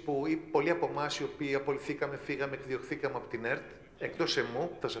εμείς ή πολλοί από εμάς οι οποίοι απολυθήκαμε, φύγαμε, εκδιωχθήκαμε από την ΕΡΤ, εκτός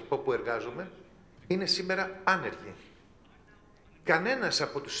εμού, θα σας πω που εργάζομαι, είναι σήμερα άνεργοι. Κανένας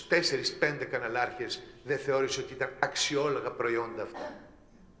από τους 4-5 καναλάρχες δεν θεώρησε ότι ήταν αξιόλογα προϊόντα αυτά.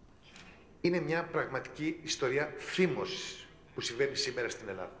 Είναι μια πραγματική ιστορία φήμωσης που συμβαίνει σήμερα στην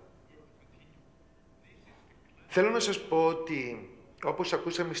Ελλάδα. Θέλω να σας πω ότι, όπως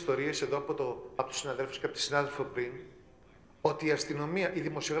ακούσαμε ιστορίες εδώ από τους συναδέλφους και από τη συνάδελφο πριν, ότι η αστυνομία, οι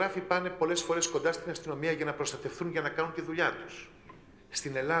δημοσιογράφοι πάνε πολλές φορές κοντά στην αστυνομία για να προστατευτούν, για να κάνουν τη δουλειά τους.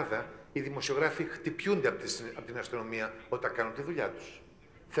 Στην Ελλάδα, οι δημοσιογράφοι χτυπιούνται από την αστυνομία όταν κάνουν τη δουλειά τους.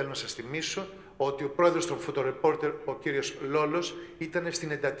 Θέλω να σας θυμίσω ότι ο πρόεδρος των Photoreporter, ο κύριος Λόλος, ήταν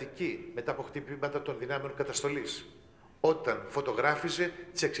στην εντατική μετά από χτυπήματα των δυνάμεων καταστολής, όταν φωτογράφιζε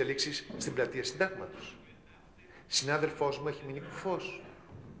τις εξελίξεις στην πλατεία Συντάγματος. Συνάδελφός μου έχει μείνει κουφός.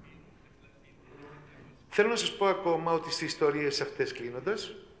 Θέλω να σας πω ακόμα ότι στις ιστορίες αυτές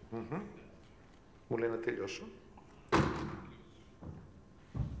κλείνοντας, μου λένε να τελειώσω.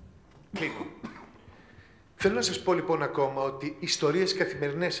 Κλείνω. Θέλω να σας πω λοιπόν ακόμα ότι ιστορίες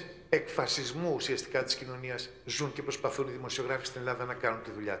καθημερινές εκφασισμού ουσιαστικά της κοινωνίας ζουν και προσπαθούν οι δημοσιογράφοι στην Ελλάδα να κάνουν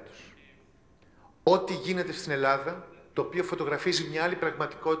τη δουλειά τους. Ό,τι γίνεται στην Ελλάδα, το οποίο φωτογραφίζει μια άλλη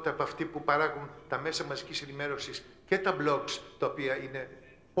πραγματικότητα από αυτή που παράγουν τα μέσα μαζικής ενημέρωσης και τα blogs, τα οποία είναι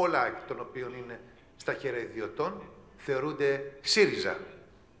πολλά εκ των οποίων είναι στα χέρια ιδιωτών, θεωρούνται ΣΥΡΙΖΑ.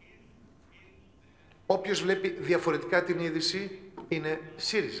 Όποιος βλέπει διαφορετικά την είδηση είναι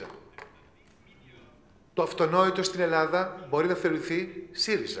ΣΥΡΙΖΑ. Το αυτονόητο στην Ελλάδα μπορεί να θεωρηθεί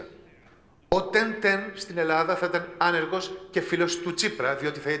ΣΥΡΙΖΑ. Ο Τεν στην Ελλάδα θα ήταν άνεργος και φίλος του Τσίπρα,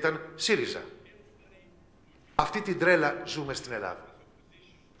 διότι θα ήταν ΣΥΡΙΖΑ. Αυτή την τρέλα ζούμε στην Ελλάδα.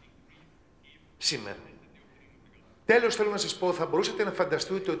 Σήμερα. Τέλος, θέλω να σας πω, θα μπορούσατε να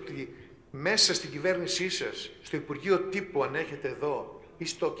φανταστείτε ότι μέσα στην κυβέρνησή σας, στο Υπουργείο Τύπου, αν έχετε εδώ, ή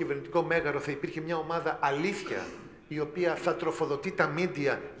στο κυβερνητικό μέγαρο, θα υπήρχε μια ομάδα αλήθεια, η οποία θα τροφοδοτεί τα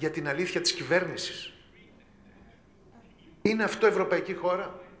μίντια για την αλήθεια της κυβέρνησης. Είναι αυτό ευρωπαϊκή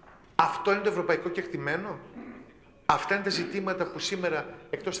χώρα? Αυτό είναι το ευρωπαϊκό κεκτημένο? Αυτά είναι τα ζητήματα που σήμερα,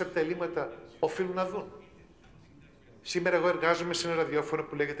 εκτός από τα ελλείμματα, οφείλουν να δουν. Σήμερα εγώ εργάζομαι σε ένα ραδιόφωνο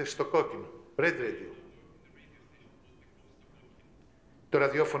που λέγεται στο Kokkino, Red Radio. Το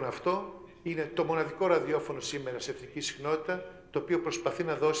ραδιόφωνο αυτό είναι το μοναδικό ραδιόφωνο σήμερα σε εθνική συχνότητα, το οποίο προσπαθεί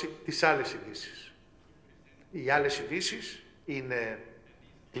να δώσει τις άλλες ειδήσεις. Οι άλλες ειδήσεις είναι,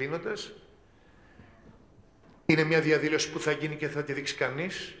 κλείνοντας, είναι μια διαδήλωση που θα γίνει και θα τη δείξει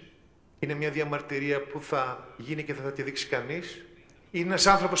κανείς. Είναι μια διαμαρτυρία που θα γίνει και θα τη δείξει κανείς. Είναι ένας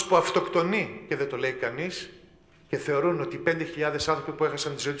άνθρωπος που αυτοκτονεί και δεν το λέει κανείς. Και θεωρούν ότι οι 5.000 άνθρωποι που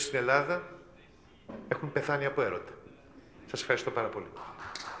έχασαν τη ζωή τους στην Ελλάδα έχουν πεθάνει από έρωτα. Σας ευχαριστώ πάρα πολύ.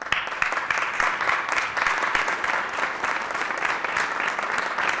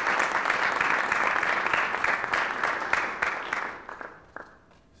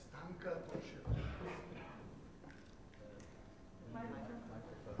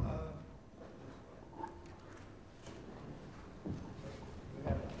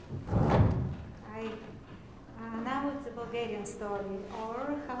 Story, or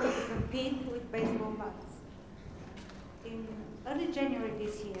how to compete with baseball bats. In early January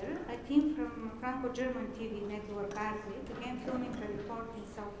this year, a team from Franco-German TV network Arvanitis began filming a report in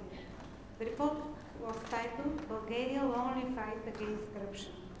Sofia. The report was titled "Bulgaria will only fight against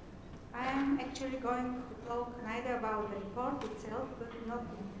corruption." I am actually going to talk neither about the report itself, but not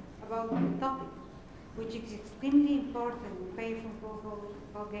about the topic, which is extremely important and painful for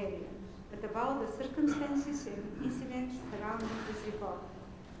Bulgaria, but about the circumstances and incidents surrounding this report.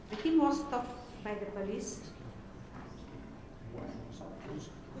 The team was stopped by the police.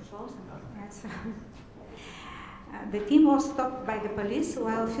 The team was stopped by the police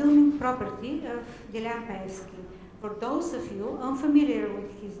while filming property of Dilan Paevsky. For those of you unfamiliar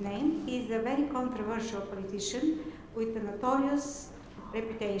with his name, he is a very controversial politician with a notorious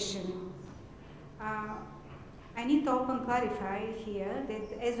reputation. I need to open clarify here that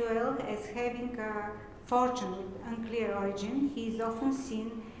as well as having a fortune with unclear origin, he is often seen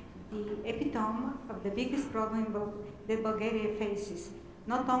the epitome of the biggest problem that Bulgaria faces.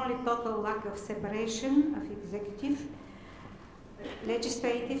 Not only total lack of separation of executive,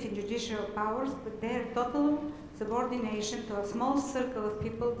 legislative and judicial powers, but their total subordination to a small circle of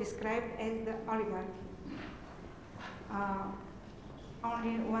people described as the oligarchy.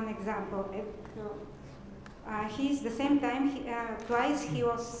 Only one example. He is the same time, twice he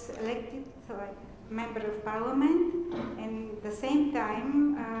was elected member of parliament, and the same time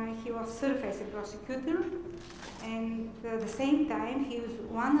he was served as a prosecutor, and the same time he was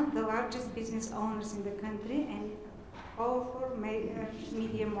one of the largest business owners in the country and powerful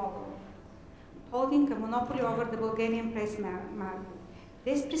media mogul, holding a monopoly over the Bulgarian press market.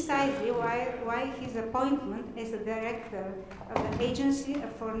 This is precisely why his appointment as a director of the Agency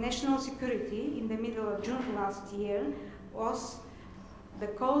for National Security in the middle of June last year was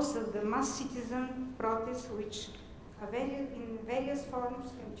the cause of the mass citizen protests which in various forms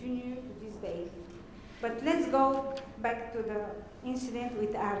continue to this day. But let's go back to the incident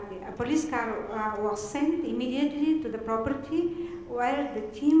with Arti. A police car was sent immediately to the property where the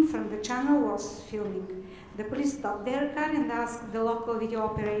team from the channel was filming. The police stopped their car and asked the local video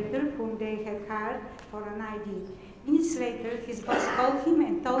operator, whom they had hired, for an ID. Minutes later, his boss called him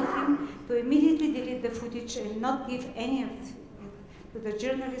and told him to immediately delete the footage and not give any of it to the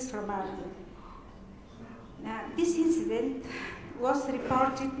journalist from Arti. This incident was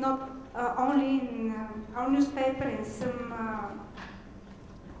reported not only in our newspaper and some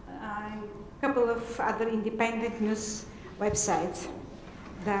couple of other independent news websites.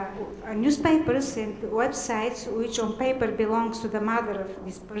 The newspapers and websites, which on paper belongs to the mother of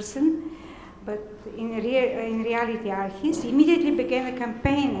this person, but in reality are his, immediately began a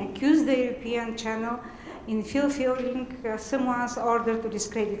campaign, accused the European channel in fulfilling someone's order to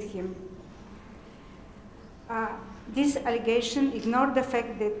discredit him. This allegation ignored the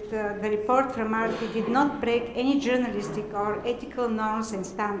fact that the report from Arti did not break any journalistic or ethical norms and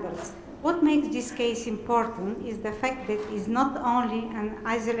standards. What makes this case important is the fact that it is not only an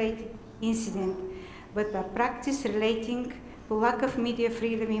isolated incident, but a practice relating to lack of media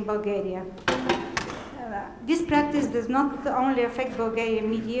freedom in Bulgaria. This practice does not only affect Bulgarian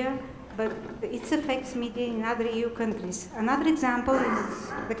media, but it affects media in other EU countries. Another example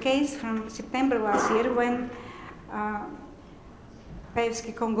is the case from September last year when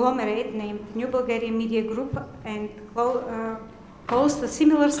Paevsky conglomerate named New Bulgarian Media Group and caused a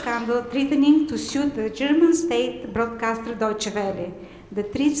similar scandal threatening to sue the German state broadcaster Deutsche Welle. The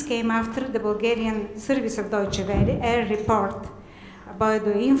threats came after the Bulgarian service of Deutsche Welle aired a report about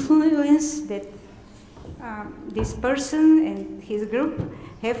the influence that this person and his group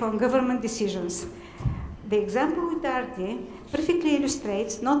have on government decisions. The example with Arti perfectly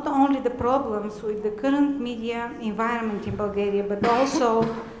illustrates not only the problems with the current media environment in Bulgaria, but also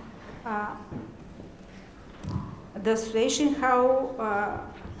the situation how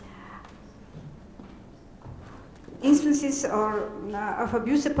instances of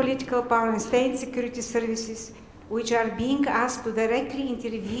abuse of political power and state security services which are being asked to directly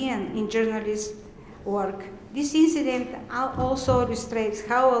intervene in journalist work. This incident also illustrates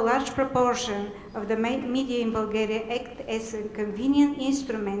how a large proportion of the media in Bulgaria act as a convenient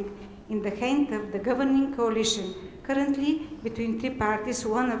instrument in the hand of the governing coalition, currently between three parties,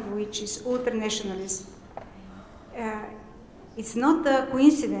 one of which is ultra-nationalist. It's not a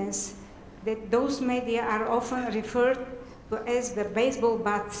coincidence that those media are often referred to as the baseball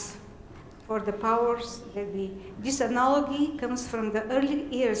bats for the powers that be. This analogy comes from the early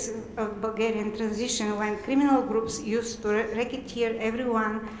years of Bulgarian transition when criminal groups used to racketeer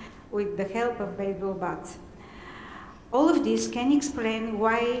everyone with the help of baseball bats. All of this can explain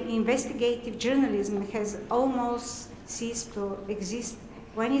why investigative journalism has almost ceased to exist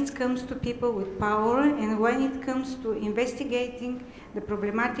when it comes to people with power and when it comes to investigating the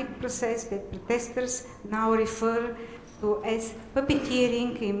problematic process that protesters now refer to as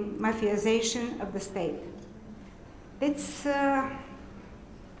puppeteering and mafiazation of the state. That's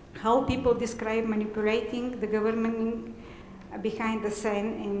how people describe manipulating the government behind the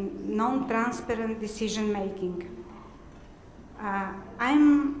scene and non-transparent decision-making.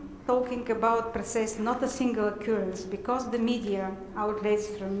 I'm talking about process, not a single occurrence, because the media outlets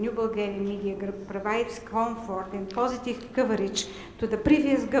from New Bulgarian Media Group provides comfort and positive coverage to the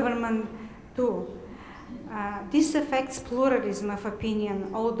previous government too. This affects pluralism of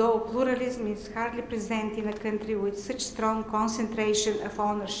opinion, although pluralism is hardly present in a country with such strong concentration of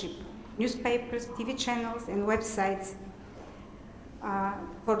ownership, newspapers, TV channels, and websites.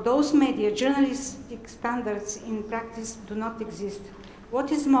 For those media, journalistic standards in practice do not exist. What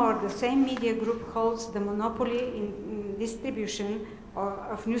is more, the same media group holds the monopoly in distribution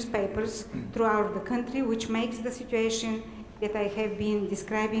of newspapers throughout the country, which makes the situation that I have been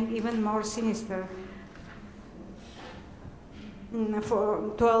describing even more sinister.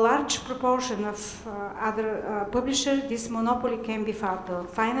 To a large proportion of other publishers, this monopoly can be fatal.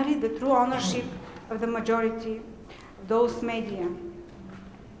 Finally, the true ownership of the majority of those media.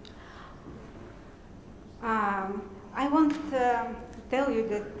 I want to tell you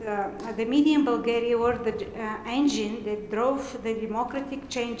that the media in Bulgaria were the engine that drove the democratic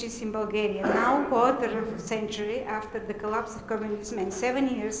changes in Bulgaria. Now, quarter of a century after the collapse of communism and 7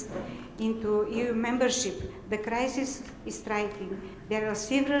 years into EU membership, the crisis is striking. There are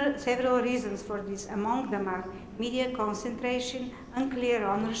several reasons for this. Among them are media concentration, unclear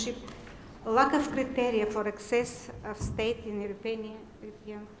ownership, lack of criteria for access of state and European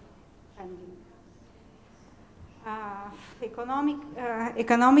funding.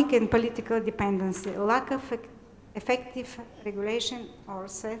 Economic and political dependency, lack of effective regulation or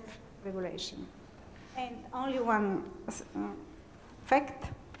self-regulation. And only one fact.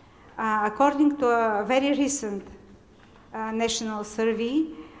 According to a very recent national survey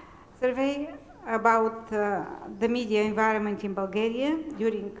about the media environment in Bulgaria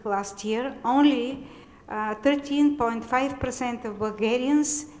during last year, only 13.5% of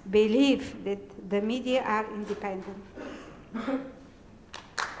Bulgarians believe that the media are independent.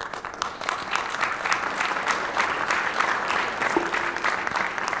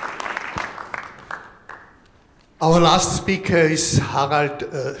 Our last speaker is Harald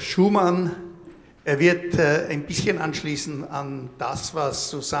Schumann. Wird ein bisschen anschließen an das, was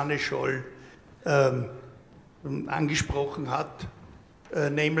Susanne Scholl angesprochen hat,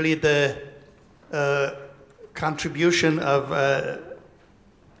 namely the contribution of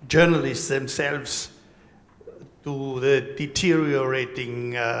journalists themselves to the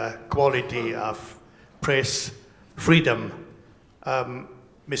deteriorating quality of press freedom.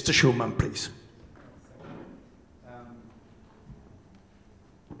 Mr. Schumann, please.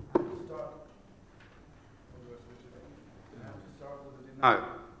 No.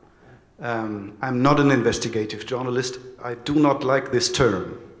 I'm not an investigative journalist. I do not like this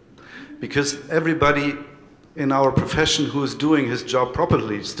term, because everybody in our profession who is doing his job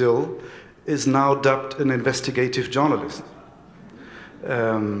properly still is now dubbed an investigative journalist.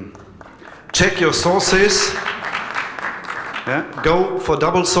 Check your sources, go for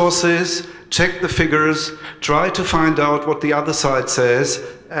double sources, check the figures, try to find out what the other side says,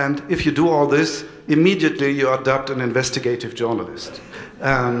 and if you do all this, immediately you are dubbed an investigative journalist.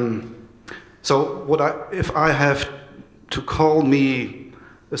 So if I have to call me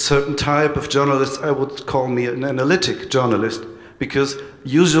a certain type of journalist, I would call me an analytic journalist, because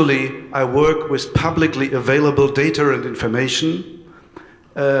usually I work with publicly available data and information.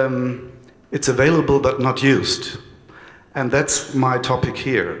 It's available but not used. And that's my topic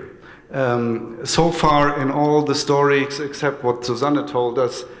here. So far in all the stories, except what Susanne told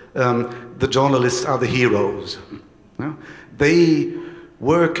us, the journalists are the heroes. They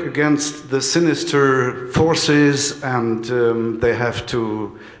work against the sinister forces, and they have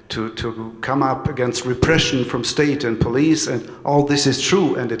to come up against repression from state and police, and all this is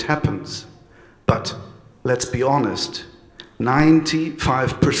true, and it happens. But let's be honest,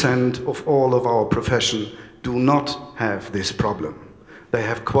 95% of all of our profession do not have this problem. They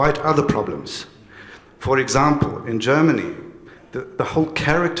have quite other problems. For example, in Germany, the whole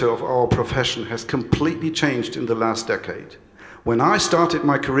character of our profession has completely changed in the last decade. When I started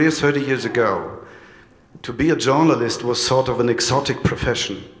my career 30 years ago, to be a journalist was sort of an exotic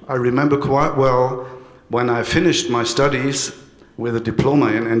profession. I remember quite well when I finished my studies with a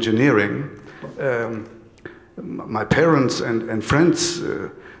diploma in engineering, my parents and friends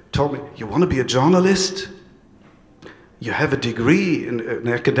told me, "You want to be a journalist? You have a degree, an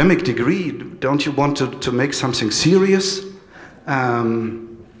academic degree, don't you want to make something serious?"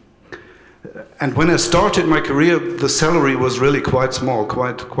 And when I started my career, the salary was really quite small,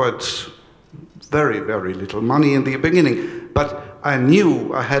 very, very little money in the beginning. But I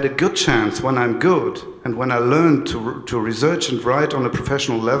knew I had a good chance when I'm good, and when I learned to research and write on a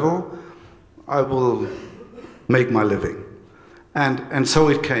professional level, I will make my living. And so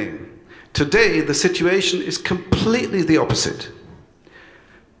it came. Today, the situation is completely the opposite.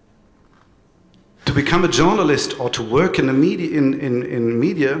 To become a journalist or to work in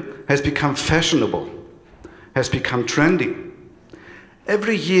media has become fashionable, has become trendy.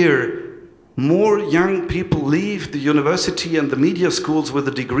 Every year, more young people leave the university and the media schools with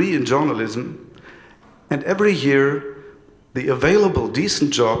a degree in journalism, and every year, the available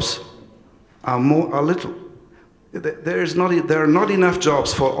decent jobs are little. There are not enough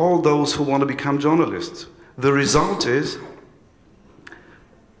jobs for all those who want to become journalists. The result is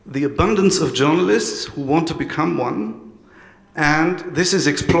the abundance of journalists who want to become one, and this is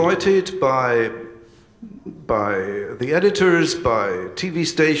exploited by the editors, by TV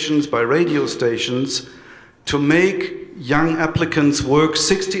stations, by radio stations, to make young applicants work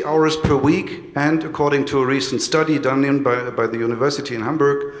 60 hours per week, and according to a recent study done by the university in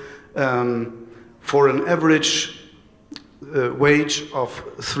Hamburg, for an average wage of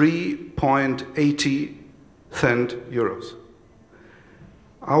 3.80 euros.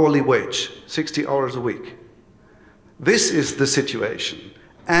 Hourly wage, 60 hours a week. This is the situation.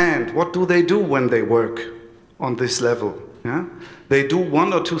 And what do they do when they work on this level? Yeah? They do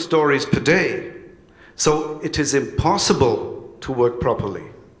 1 or 2 stories per day. So it is impossible to work properly.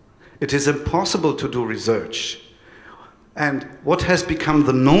 It is impossible to do research. And what has become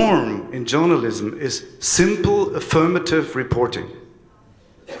the norm in journalism is simple affirmative reporting.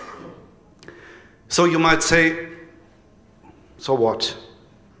 So you might say, so what?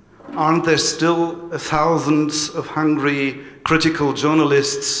 aren't there still thousands of hungry, critical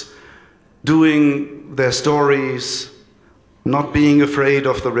journalists doing their stories, not being afraid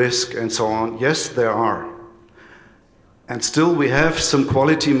of the risk, and so on? Yes, there are. And still we have some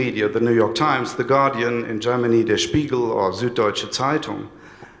quality media, the New York Times, the Guardian, in Germany, Der Spiegel or Süddeutsche Zeitung.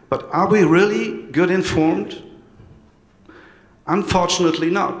 But are we really good informed? Unfortunately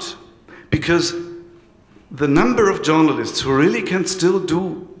not, because the number of journalists who really can still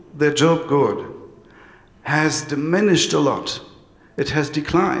do their job good has diminished a lot. It has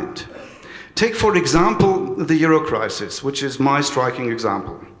declined. Take, for example, the Euro crisis, which is my striking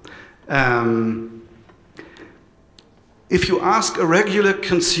example. If you ask a regular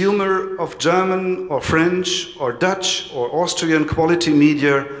consumer of German or French or Dutch or Austrian quality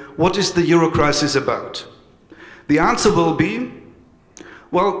media, what is the Euro crisis about? The answer will be,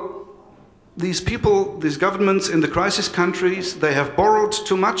 well, these people, these governments in the crisis countries, they have borrowed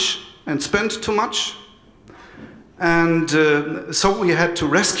too much and spent too much. And so we had to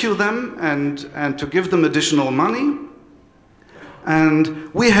rescue them and to give them additional money.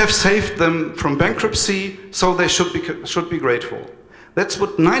 And we have saved them from bankruptcy, so they should be grateful. That's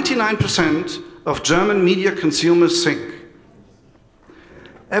what 99% of German media consumers think.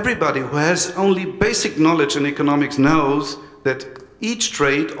 Everybody who has only basic knowledge in economics knows that each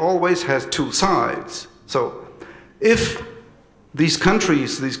trade always has two sides. So if these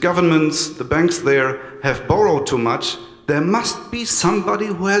countries, these governments, the banks there have borrowed too much, there must be somebody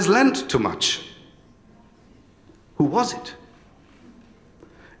who has lent too much. Who was it?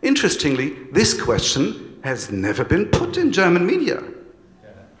 Interestingly, this question has never been put in German media.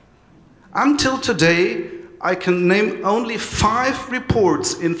 Until today, I can name only 5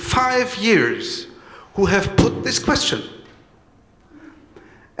 reports in 5 years who have put this question.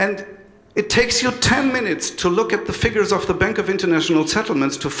 And it takes you 10 minutes to look at the figures of the Bank of International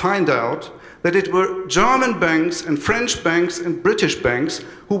Settlements to find out that it were German banks and French banks and British banks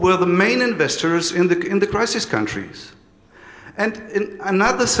who were the main investors in the crisis countries. And in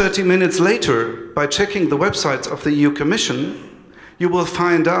another 30 minutes later, by checking the websites of the EU Commission, you will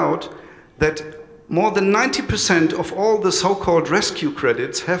find out that more than 90% of all the so-called rescue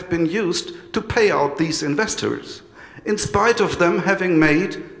credits have been used to pay out these investors, in spite of them having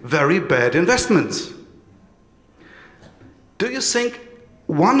made very bad investments. Do you think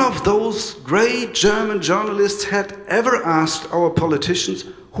one of those great German journalists had ever asked our politicians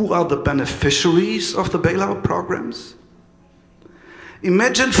who are the beneficiaries of the bailout programs?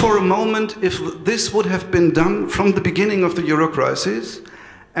 Imagine for a moment if this would have been done from the beginning of the Euro crisis,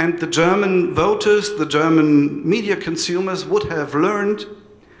 and the German voters, the German media consumers would have learned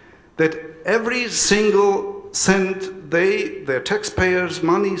that every single cent their taxpayers'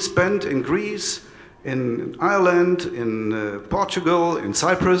 money spent in Greece, in Ireland, in Portugal, in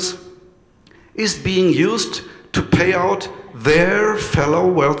Cyprus, is being used to pay out their fellow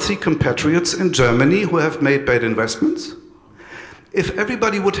wealthy compatriots in Germany who have made bad investments. If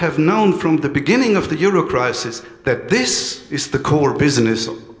everybody would have known from the beginning of the Euro crisis that this is the core business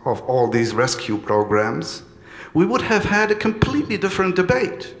of all these rescue programs, we would have had a completely different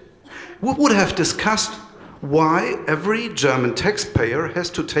debate. We would have discussed why every German taxpayer has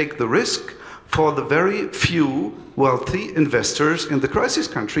to take the risk for the very few wealthy investors in the crisis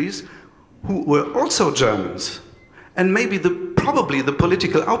countries who were also Germans. And maybe probably the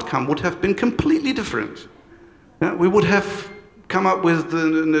political outcome would have been completely different. Yeah, we would have come up with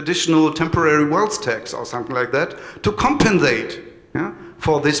an additional temporary wealth tax or something like that to compensate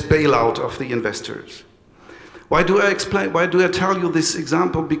for this bailout of the investors. Why do I tell you this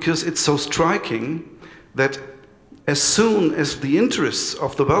example? Because it's so striking that as soon as the interests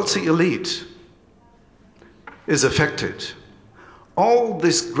of the wealthy elite is affected, all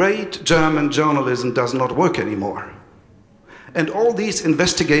this great German journalism does not work anymore. And all these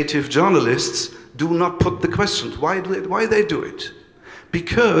investigative journalists do not put the questions. Why they do it?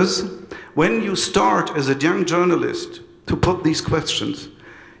 Because when you start as a young journalist to put these questions,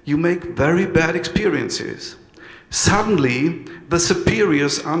 you make very bad experiences. Suddenly, the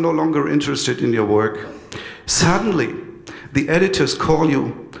superiors are no longer interested in your work. Suddenly, the editors call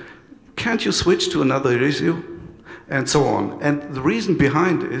you, can't you switch to another issue? And so on. And the reason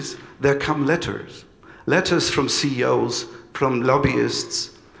behind is there come letters. Letters from CEOs, from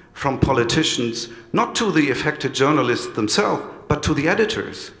lobbyists, from politicians, not to the affected journalists themselves, but to the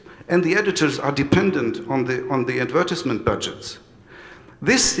editors. And the editors are dependent on the advertisement budgets.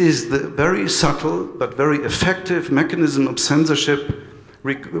 This is the very subtle but very effective mechanism of censorship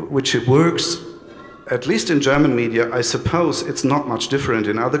which it works, at least in German media. I suppose it's not much different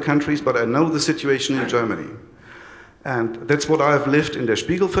in other countries, but I know the situation in Germany. And that's what I've lived in Der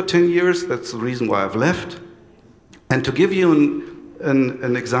Spiegel for 10 years. That's the reason why I've left. And to give you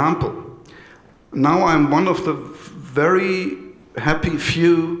an example, now I'm one of the very happy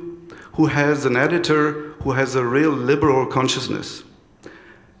few who has an editor who has a real liberal consciousness.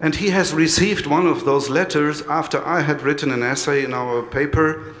 And he has received one of those letters after I had written an essay in our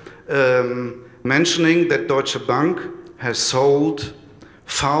paper mentioning that Deutsche Bank has sold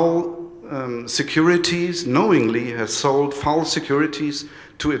foul securities, knowingly has sold foul securities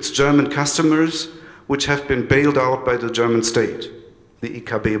to its German customers, which have been bailed out by the German state, the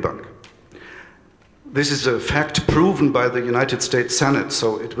EKB Bank. This is a fact proven by the United States Senate,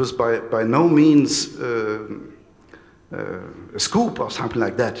 so it was by no means a scoop or something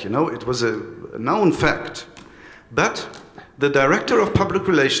like that, you know, it was a known fact. But the director of public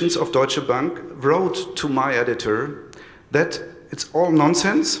relations of Deutsche Bank wrote to my editor that it's all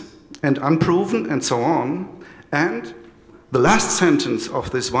nonsense and unproven and so on, and the last sentence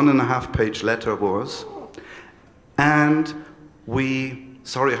of this 1.5-page letter was, and we,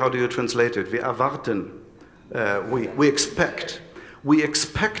 sorry, how do you translate it? Wir erwarten, we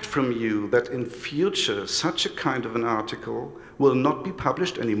expect from you that in future such a kind of an article will not be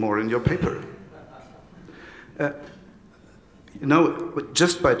published anymore in your paper. You know,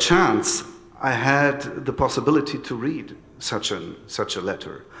 just by chance, I had the possibility to read such a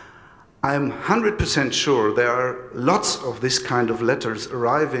letter. I'm 100% sure there are lots of this kind of letters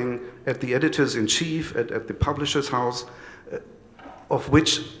arriving at the editors-in-chief, at the publisher's house, of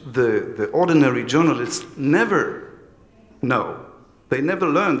which the ordinary journalists never know. They never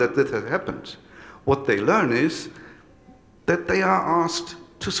learn that this has happened. What they learn is that they are asked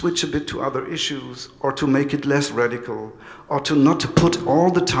to switch a bit to other issues, or to make it less radical, or to not to put all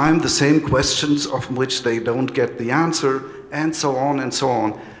the time the same questions of which they don't get the answer, and so on and so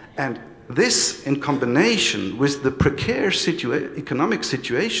on. And this, in combination with the precarious economic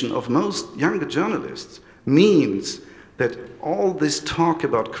situation of most younger journalists, means that all this talk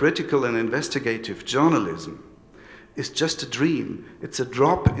about critical and investigative journalism is just a dream. It's a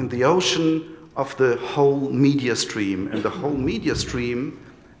drop in the ocean of the whole media stream, and the whole media stream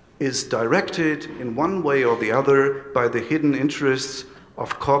is directed in one way or the other by the hidden interests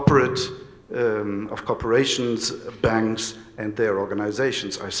of corporations, banks, and their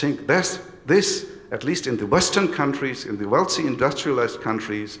organizations. I think this, at least in the Western countries, in the wealthy industrialized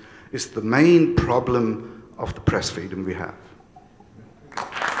countries, is the main problem of the press freedom we have.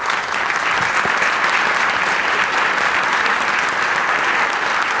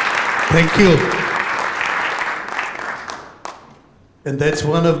 Thank you. And that's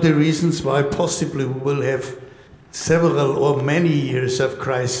one of the reasons why possibly we will have several or many years of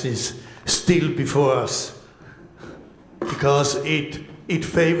crisis still before us. Because it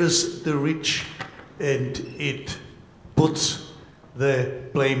favors the rich and it puts the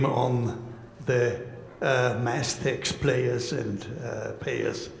blame on the mass tax players and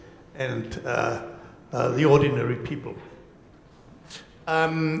payers and the ordinary people.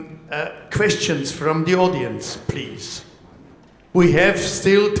 Questions from the audience, please. We have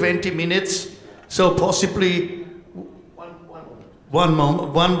still 20 minutes, so possibly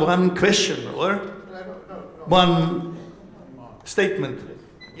one question or one statement.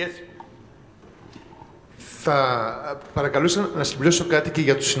 Yes. Θα παρακαλούσα να συμπληρώσω κάτι και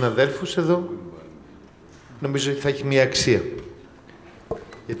για τους συναδέλφους εδώ. Νομίζω ότι θα έχει μία αξία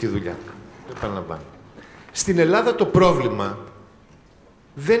για τη δουλειά. Το επαναλαμβάνω. Στην Ελλάδα το πρόβλημα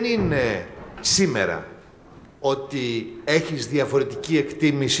δεν είναι σήμερα ότι έχεις διαφορετική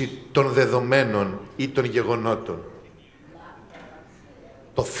εκτίμηση των δεδομένων ή των γεγονότων.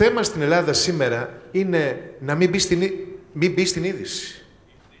 Το θέμα στην Ελλάδα σήμερα είναι να μην μπει στην είδηση.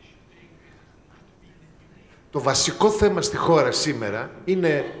 Το βασικό θέμα στη χώρα σήμερα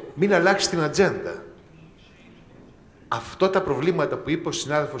είναι μην αλλάξει την ατζέντα. Αυτά τα προβλήματα που είπε ο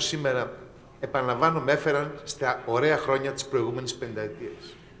συνάδελφος σήμερα, επαναλαμβάνω, με έφεραν στα ωραία χρόνια της προηγούμενης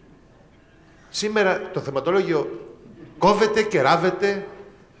πενταετίας. Σήμερα το θεματολόγιο κόβεται και ράβεται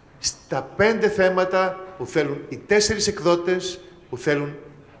στα 5 θέματα που θέλουν οι 4 εκδότες, που θέλουν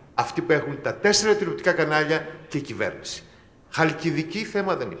αυτοί που έχουν τα 4 τηλεοπτικά κανάλια και η κυβέρνηση. Χαλκιδική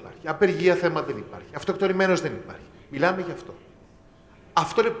θέμα δεν υπάρχει. Απεργία θέμα δεν υπάρχει. Αυτοκτονημένος δεν υπάρχει. Μιλάμε γι' αυτό.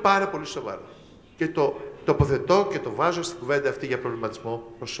 Αυτό είναι πάρα πολύ σοβαρό. Και το τοποθετώ και το βάζω στην κουβέντα αυτή για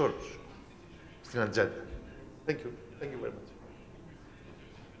προβληματισμό προς όλους. Στην ατζέντα. Thank you. Thank you very much.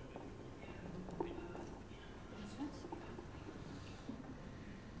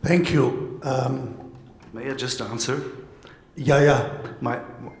 Thank you. May I just answer? Yeah.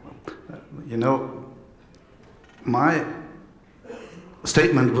 You know, my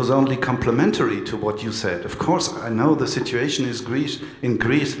statement was only complementary to what you said. Of course, I know the situation in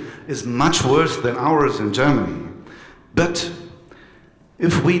Greece is much worse than ours in Germany. But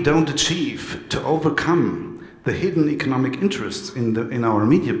if we don't achieve to overcome the hidden economic interests in our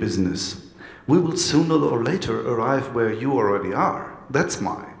media business, we will sooner or later arrive where you already are. That's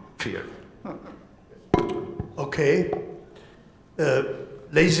my fear. Okay.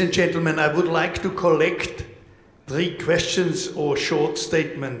 Ladies and gentlemen, I would like to collect 3 questions or short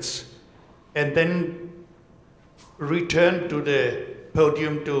statements and then return to the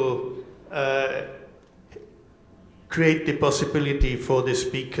podium to create the possibility for the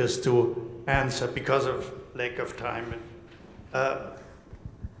speakers to answer because of lack of time.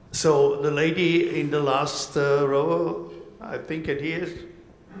 So the lady in the last row, I think it is.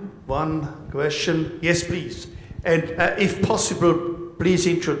 One question. Yes, please. And if possible, please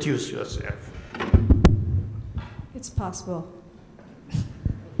introduce yourself. It's possible.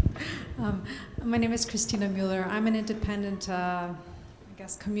 My name is Christina Müller. I'm an independent,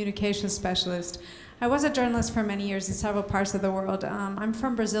 communication specialist. I was a journalist for many years in several parts of the world. I'm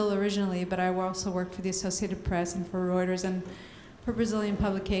from Brazil originally, but I also worked for the Associated Press and for Reuters and for Brazilian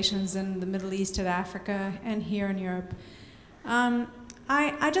publications in the Middle East and Africa and here in Europe.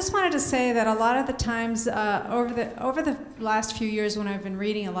 I just wanted to say that a lot of the times over the last few years when I've been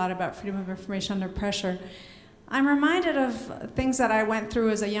reading a lot about freedom of information under pressure, I'm reminded of things that I went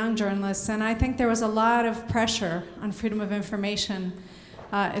through as a young journalist, and I think there was a lot of pressure on freedom of information,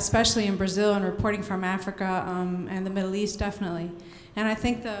 especially in Brazil and reporting from Africa and the Middle East, definitely. And I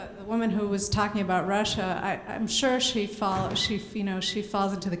think the woman who was talking about Russia, I'm sure she falls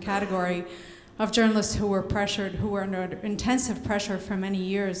into the category of journalists who were pressured, who were under intensive pressure for many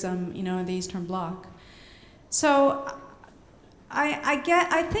years, in the Eastern Bloc. So I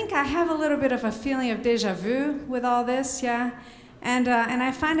think I have a little bit of a feeling of déjà vu with all this, yeah, and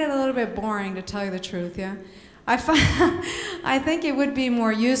I find it a little bit boring, to tell you the truth, yeah. I think it would be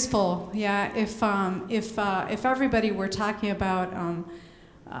more useful, yeah, if everybody were talking about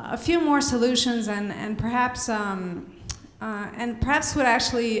a few more solutions and perhaps would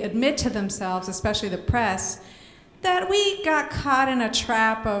actually admit to themselves, especially the press, that we got caught in a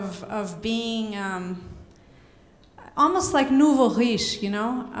trap of being almost like nouveau riche,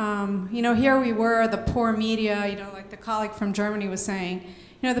 here we were, the poor media, like the colleague from Germany was saying,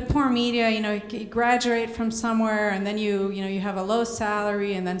 the poor media, you graduate from somewhere and then you have a low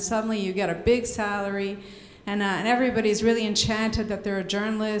salary and then suddenly you get a big salary and everybody's really enchanted that they're a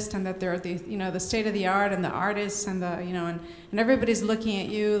journalist and that they're the state of the art and the artists and and everybody's looking at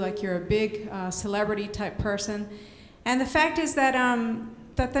you like you're a big celebrity type person. And the fact is that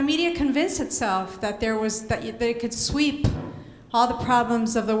that the media convinced itself that they could sweep all the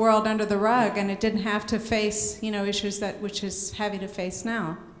problems of the world under the rug, and it didn't have to face, issues which is heavy to face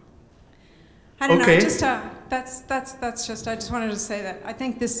now. I don't know. Just that's just. I just wanted to say that I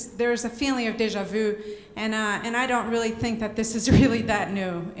think there's a feeling of déjà vu, and I don't really think that this is really that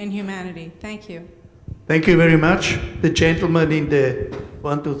new in humanity. Thank you. Thank you very much. The gentleman in the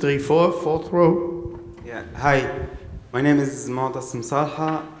 1, 2, 3, 4, fourth row. Yeah. Hi. My name is Mu'tasim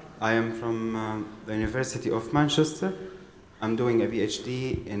Salha. I am from the University of Manchester. I'm doing a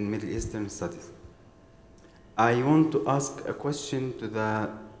PhD in Middle Eastern Studies. I want to ask a question to the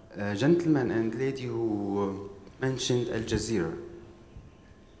gentleman and lady who mentioned Al Jazeera.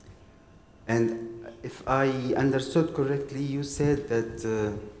 And if I understood correctly, you said that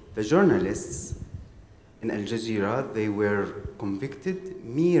the journalists in Al Jazeera, they were convicted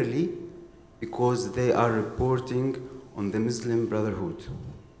merely because they are reporting on the Muslim Brotherhood.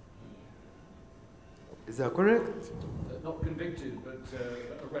 Is that correct? Not convicted, but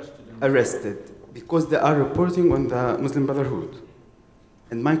arrested. Arrested, because they are reporting on the Muslim Brotherhood.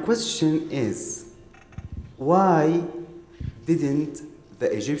 And my question is, why didn't the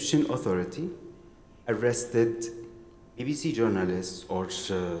Egyptian authority arrested BBC journalists or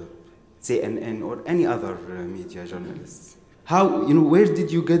CNN or any other media journalists? How, where did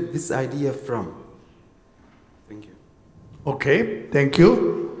you get this idea from? Thank you. Okay, thank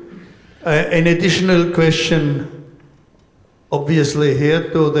you. An additional question, obviously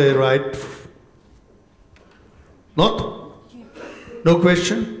here to the right. Not? No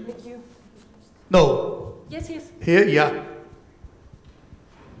question? Thank you. No. Yes, yes. Here, yeah.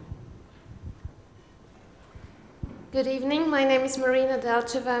 Good evening, my name is Marina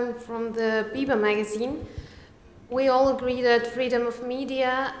Delchev, I'm from the KRIBIBI magazine. We all agree that freedom of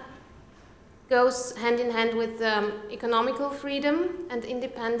media goes hand in hand with economical freedom and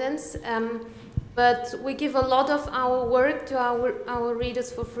independence, but we give a lot of our work to our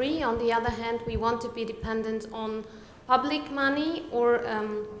readers for free. On the other hand, we want to be dependent on public money or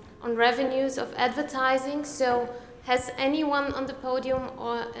on revenues of advertising. So has anyone on the podium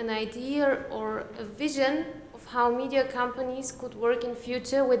or an idea or a vision of how media companies could work in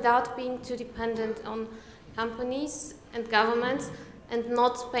future without being too dependent on companies and governments and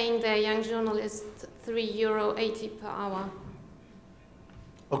not paying their young journalists €3.80 per hour?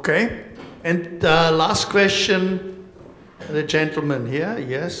 Okay. And last question, the gentleman here,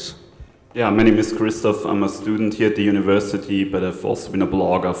 yes. Yeah, my name is Christoph. I'm a student here at the university, but I've also been a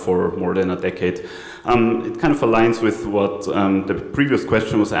blogger for more than a decade. It kind of aligns with what the previous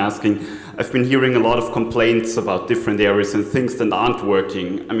question was asking. I've been hearing a lot of complaints about different areas and things that aren't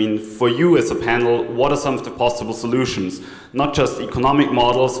working. I mean, for you as a panel, what are some of the possible solutions? Not just economic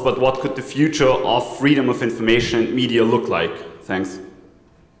models, but what could the future of freedom of information and media look like? Thanks.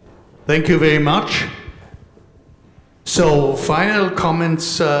 Thank you very much. So, final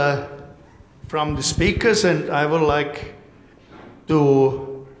comments from the speakers, and I would like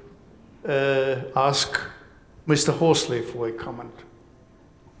to ask Mr. Horsley for a comment.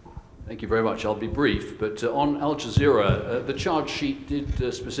 Thank you very much. I'll be brief, but on Al Jazeera, the charge sheet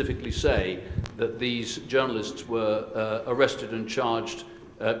did specifically say that these journalists were arrested and charged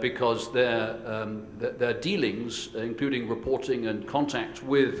because their dealings, including reporting and contact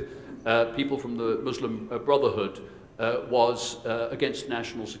with people from the Muslim Brotherhood, was against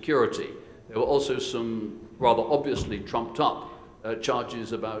national security. There were also some rather obviously trumped up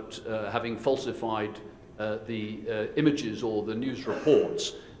charges about having falsified the images or the news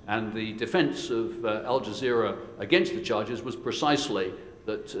reports. And the defense of Al Jazeera against the charges was precisely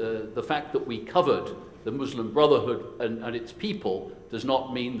that the fact that we covered the Muslim Brotherhood and its people does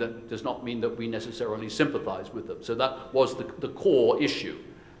not mean that we necessarily sympathize with them. So that was the core issue.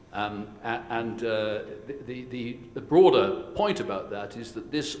 The broader point about that is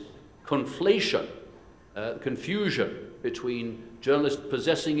that this conflation, confusion between journalists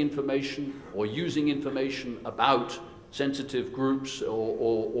possessing information or using information about sensitive groups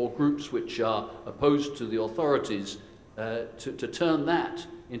or groups which are opposed to the authorities, to turn that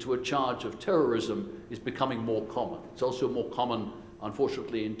into a charge of terrorism is becoming more common. It's also more common,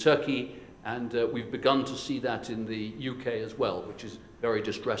 unfortunately, in Turkey, and we've begun to see that in the UK as well, which is very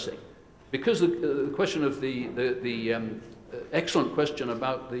distressing. Because the question of the excellent question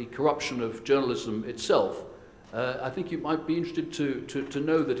about the corruption of journalism itself, I think you might be interested to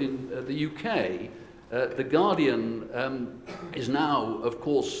know that in the UK, The Guardian is now, of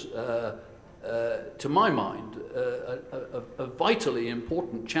course, to my mind, a vitally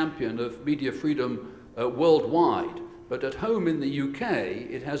important champion of media freedom worldwide. But at home in the UK,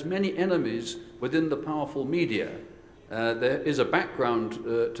 it has many enemies within the powerful media. There is a background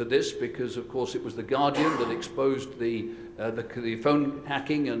to this because, of course, it was The Guardian that exposed the phone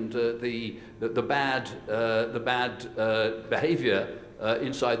hacking and the bad behaviour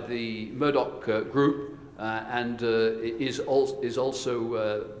inside the Murdoch group, and is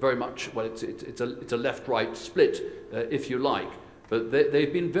also very much, well, it's a left-right split, if you like. But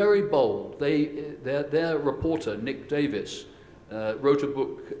they've been very bold. Their reporter, Nick Davis, wrote a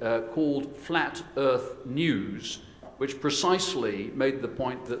book called Flat Earth News, which precisely made the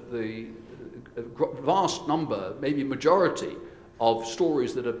point that the vast number, maybe majority, of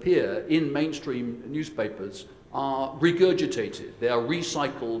stories that appear in mainstream newspapers are regurgitated. They are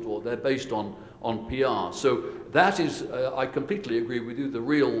recycled, or they're based on PR. So that is, I completely agree with you, the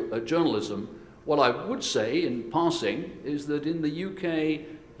real journalism. What I would say in passing is that in the UK,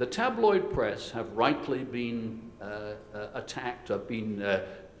 the tabloid press have rightly been attacked, have been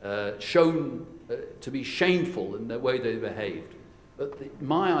shown to be shameful in the way they behaved. But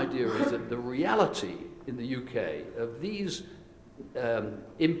my idea is that the reality in the UK of these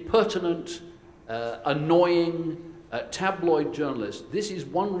impertinent, annoying tabloid journalists, this is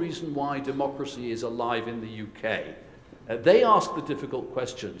one reason why democracy is alive in the UK. They ask the difficult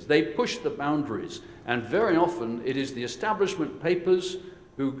questions, they push the boundaries, and very often it is the establishment papers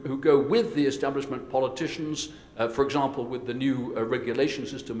who go with the establishment politicians, for example, with the new regulation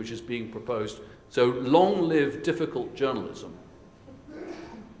system which is being proposed. So long live difficult journalism.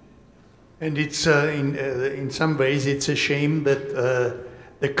 And it's in some ways it's a shame that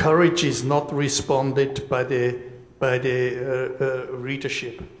the courage is not responded by the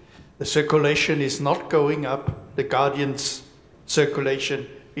readership. The circulation is not going up. The Guardian's circulation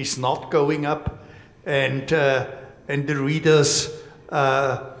is not going up, and the readers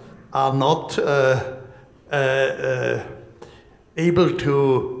are not able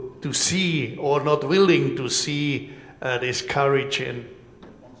to see, or not willing to see this courage. And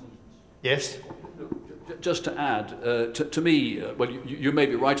yes. Just to add, to me, well, you may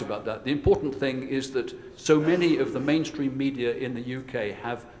be right about that. The important thing is that so many of the mainstream media in the UK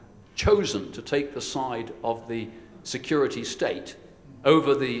have chosen to take the side of the security state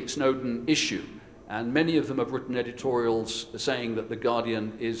over the Snowden issue. And many of them have written editorials saying that The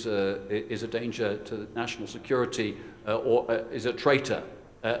Guardian is a danger to national security or is a traitor,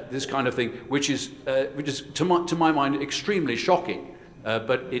 this kind of thing, which is to my mind, extremely shocking.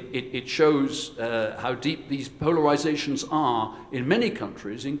 But it shows how deep these polarizations are in many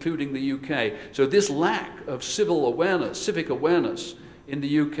countries, including the UK. So this lack of civic awareness in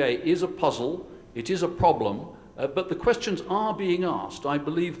the UK is a puzzle, it is a problem, but the questions are being asked. I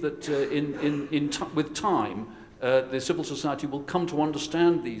believe that with time, the civil society will come to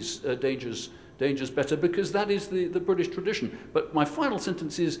understand these dangers better, because that is the British tradition. But my final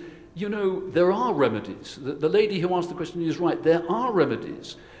sentence is, you know, there are remedies. The lady who asked the question is right. There are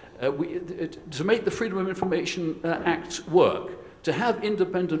remedies. To make the Freedom of Information Act work, to have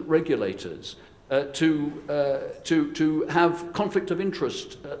independent regulators, to have conflict of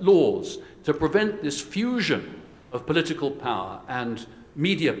interest laws, to prevent this fusion of political power and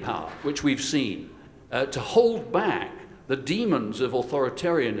media power, which we've seen, to hold back the demons of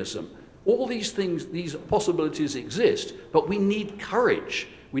authoritarianism. All these things, these possibilities exist, but we need courage.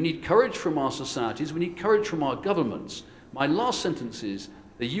 We need courage from our societies, we need courage from our governments. My last sentence is,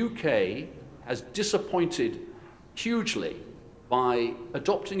 the UK has disappointed hugely by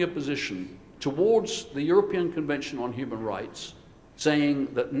adopting a position towards the European Convention on Human Rights, saying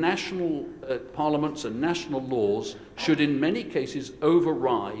that national parliaments and national laws should in many cases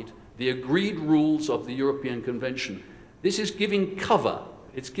override the agreed rules of the European Convention. This is giving cover,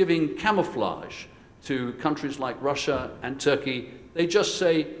 it's giving camouflage to countries like Russia and Turkey. They just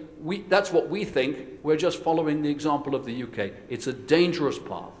say, that's what we think, we're just following the example of the UK. It's a dangerous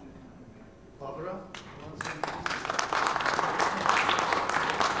path. Barbara?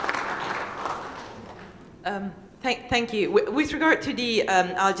 Thank you. With regard to the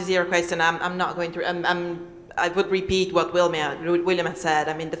Al Jazeera question, I'm not going to. I would repeat what William has said.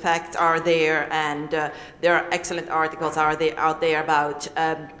 I mean, the facts are there, and there are excellent articles out there about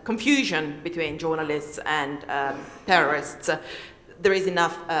confusion between journalists and terrorists. There is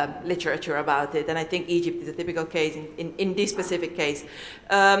enough literature about it, and I think Egypt is a typical case in this specific case.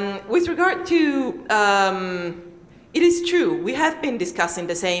 With regard to it is true, we have been discussing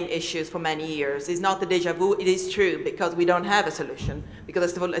the same issues for many years. It's not a deja vu, it is true, because we don't have a solution, because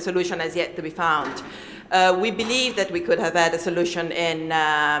a solution has yet to be found. We believe that we could have had a solution in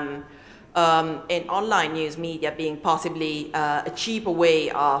online news media being possibly a cheaper way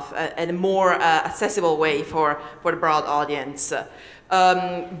of, and a more accessible way for the broad audience.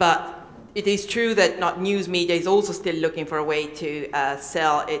 But it is true that news media is also still looking for a way to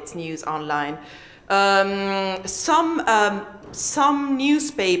sell its news online. Some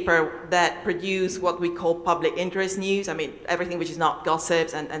newspaper that produce what we call public interest news, I mean, everything which is not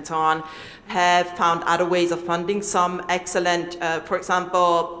gossips and so on, have found other ways of funding. Some excellent, for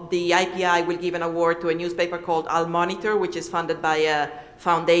example, the IPI will give an award to a newspaper called Al Monitor, which is funded by a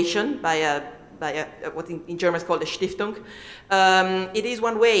foundation, by what in German is called a Stiftung. It is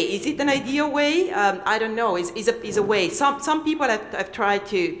one way. Is it an ideal way? I don't know. It's a way. Some people have tried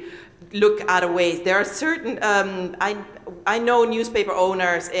to look at ways. There are certain, I know newspaper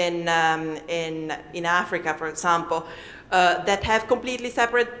owners in Africa, for example, that have completely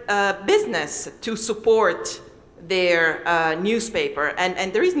separate business to support their newspaper,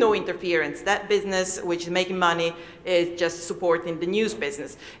 and there is no interference. That business, which is making money, is just supporting the news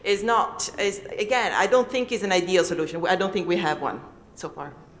business. Again, I don't think it's an ideal solution. I don't think we have one so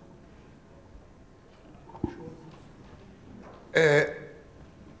far.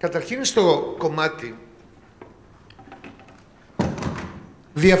 Καταρχήν στο κομμάτι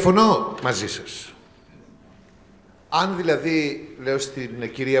διαφωνώ μαζί σας. Αν δηλαδή, λέω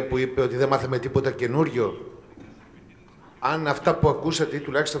στην κυρία που είπε ότι δεν μάθαμε τίποτα καινούριο, αν αυτά που ακούσατε ή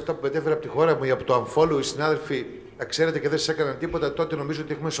τουλάχιστον αυτά που μετέφερα από τη χώρα μου ή από το unfollow οι συνάδελφοι τα ξέρετε και δεν σας έκαναν τίποτα, τότε νομίζω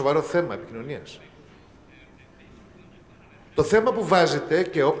ότι έχουμε σοβαρό θέμα επικοινωνίας. Το θέμα που βάζετε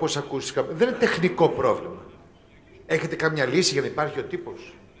και όπως ακούστηκα δεν είναι τεχνικό πρόβλημα. Έχετε καμιά λύση για να υπάρχει ο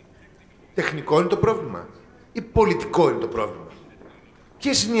τύπος? Τεχνικό είναι το πρόβλημα ή πολιτικό είναι το πρόβλημα?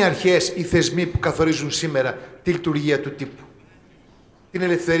 Ποιες είναι οι αρχές, οι θεσμοί που καθορίζουν σήμερα τη λειτουργία του τύπου? Την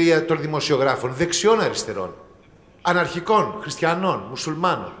ελευθερία των δημοσιογράφων, δεξιών αριστερών, αναρχικών, χριστιανών,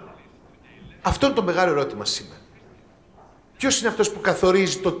 μουσουλμάνων. Αυτό είναι το μεγάλο ερώτημα σήμερα. Ποιος είναι αυτός που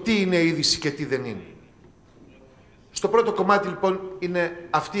καθορίζει το τι είναι είδηση και τι δεν είναι? Στο πρώτο κομμάτι λοιπόν είναι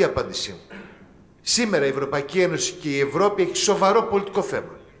αυτή η απάντησή μου. Σήμερα η Ευρωπαϊκή Ένωση και η Ευρώπη έχει σοβαρό πολιτικό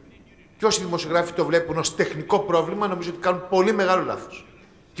θέμα. Και όσοι δημοσιογράφοι το βλέπουν ως τεχνικό πρόβλημα, νομίζω ότι κάνουν πολύ μεγάλο λάθος.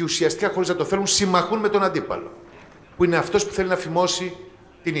 Και ουσιαστικά, χωρίς να το θέλουν, συμμαχούν με τον αντίπαλο, που είναι αυτός που θέλει να φημώσει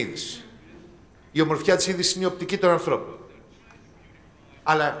την είδηση. Η ομορφιά της είδησης είναι η οπτική των ανθρώπων.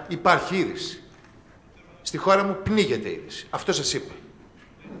 Αλλά υπάρχει είδηση. Στη χώρα μου πνίγεται η είδηση. Αυτό σας είπα.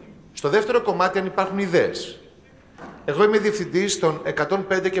 Στο δεύτερο κομμάτι, αν υπάρχουν ιδέες. Εγώ είμαι διευθυντής στον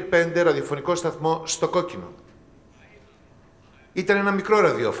 105 και 5 ραδιοφωνικό σταθμό στο Κόκκινο. Ήταν ένα μικρό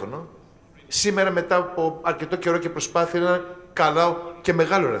ραδιόφωνο. Σήμερα, μετά από αρκετό καιρό και προσπάθεια, είναι ένα καλό και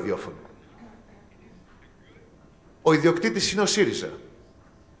μεγάλο ραδιόφωνο. Ο ιδιοκτήτης είναι ο ΣΥΡΙΖΑ.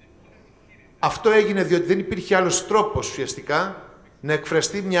 Αυτό έγινε διότι δεν υπήρχε άλλος τρόπος ουσιαστικά να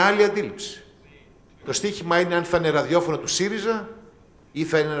εκφραστεί μια άλλη αντίληψη. Το στοίχημα είναι αν θα είναι ραδιόφωνο του ΣΥΡΙΖΑ ή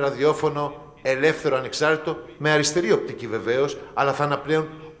θα είναι ραδιόφωνο ελεύθερο, ανεξάρτητο, με αριστερή οπτική βεβαίως, αλλά θα αναπνέουν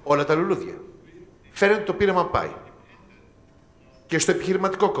όλα τα λουλούδια. Φαίνεται το πείραμα πάει. Και στο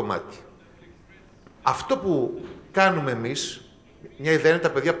επιχειρηματικό κομμάτι. Αυτό που κάνουμε εμείς, μια ιδέα είναι τα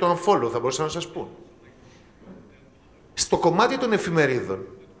παιδιά από το Unfollow, θα μπορούσα να σας πούν. Στο κομμάτι των εφημερίδων,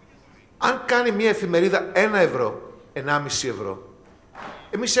 αν κάνει μια εφημερίδα 1 ευρώ, 1,5 ευρώ,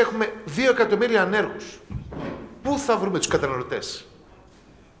 εμείς έχουμε 2 εκατομμύρια ανέργους. Πού θα βρούμε τους καταναλωτές?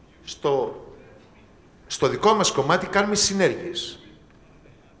 Στο δικό μας κομμάτι κάνουμε συνέργειες.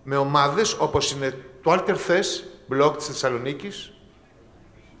 Με ομάδες όπως είναι το Alter Thes, blog της Θεσσαλονίκης,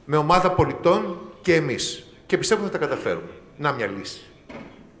 με ομάδα πολιτών και εμείς. Και πιστεύω ότι θα τα καταφέρουμε. Να μια λύση.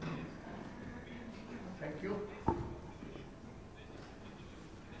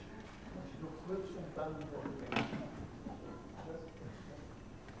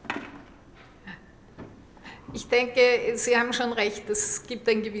 Ich denke, Sie haben schon recht, es gibt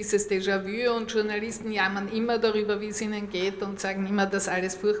ein gewisses Déjà-vu und Journalisten jammern immer darüber, wie es ihnen geht und sagen immer, dass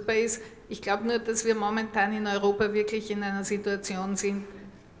alles furchtbar ist. Ich glaube nur, dass wir momentan in Europa wirklich in einer Situation sind,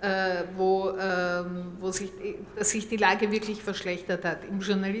 dass sich die Lage wirklich verschlechtert hat, im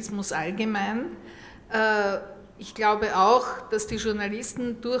Journalismus allgemein. Ich glaube auch, dass die Journalisten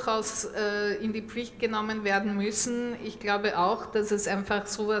durchaus in die Pflicht genommen werden müssen. Ich glaube auch, dass es einfach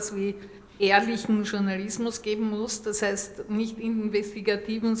sowas wie ehrlichen Journalismus geben muss, das heißt nicht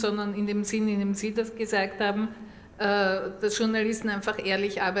investigativen, sondern in dem Sinn, in dem Sie das gesagt haben, dass Journalisten einfach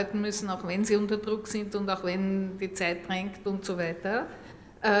ehrlich arbeiten müssen, auch wenn sie unter Druck sind und auch wenn die Zeit drängt und so weiter.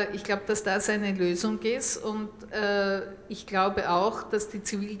 Ich glaube, dass das eine Lösung ist und ich glaube auch, dass die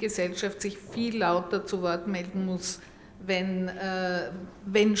Zivilgesellschaft sich viel lauter zu Wort melden muss,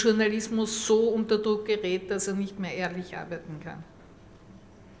 wenn Journalismus so unter Druck gerät, dass er nicht mehr ehrlich arbeiten kann.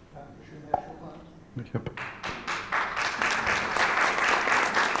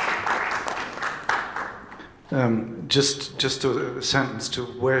 Just a sentence to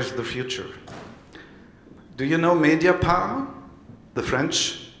where's the future. Do you know Mediapart, the French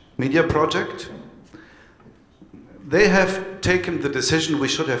media project? They have taken the decision we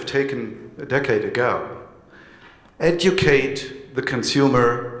should have taken a decade ago. Educate the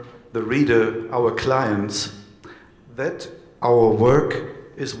consumer, the reader, our clients, that our work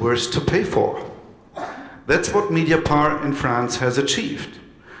is worth to pay for. That's what Mediapart in France has achieved.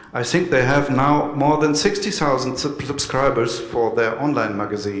 I think they have now more than 60,000 subscribers for their online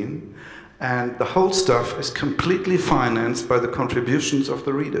magazine, and the whole stuff is completely financed by the contributions of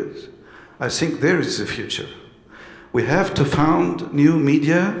the readers. I think there is a future. We have to found new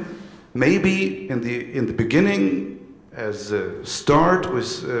media, maybe in the beginning as a start with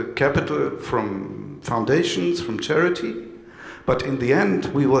capital from foundations, from charity, but in the end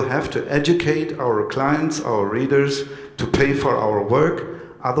we will have to educate our clients, our readers, to pay for our work.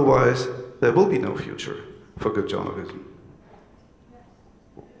 Otherwise, there will be no future for good journalism.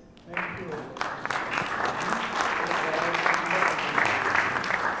 Thank you.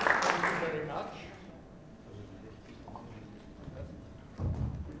 Thank you very much.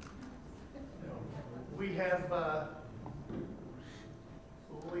 We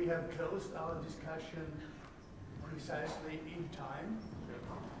have closed our discussion precisely in time.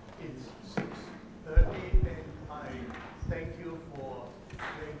 It's 6:30, and I thank you for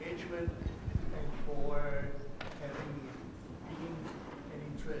your engagement and for having been an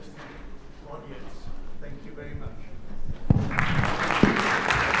interesting audience. Thank you very much.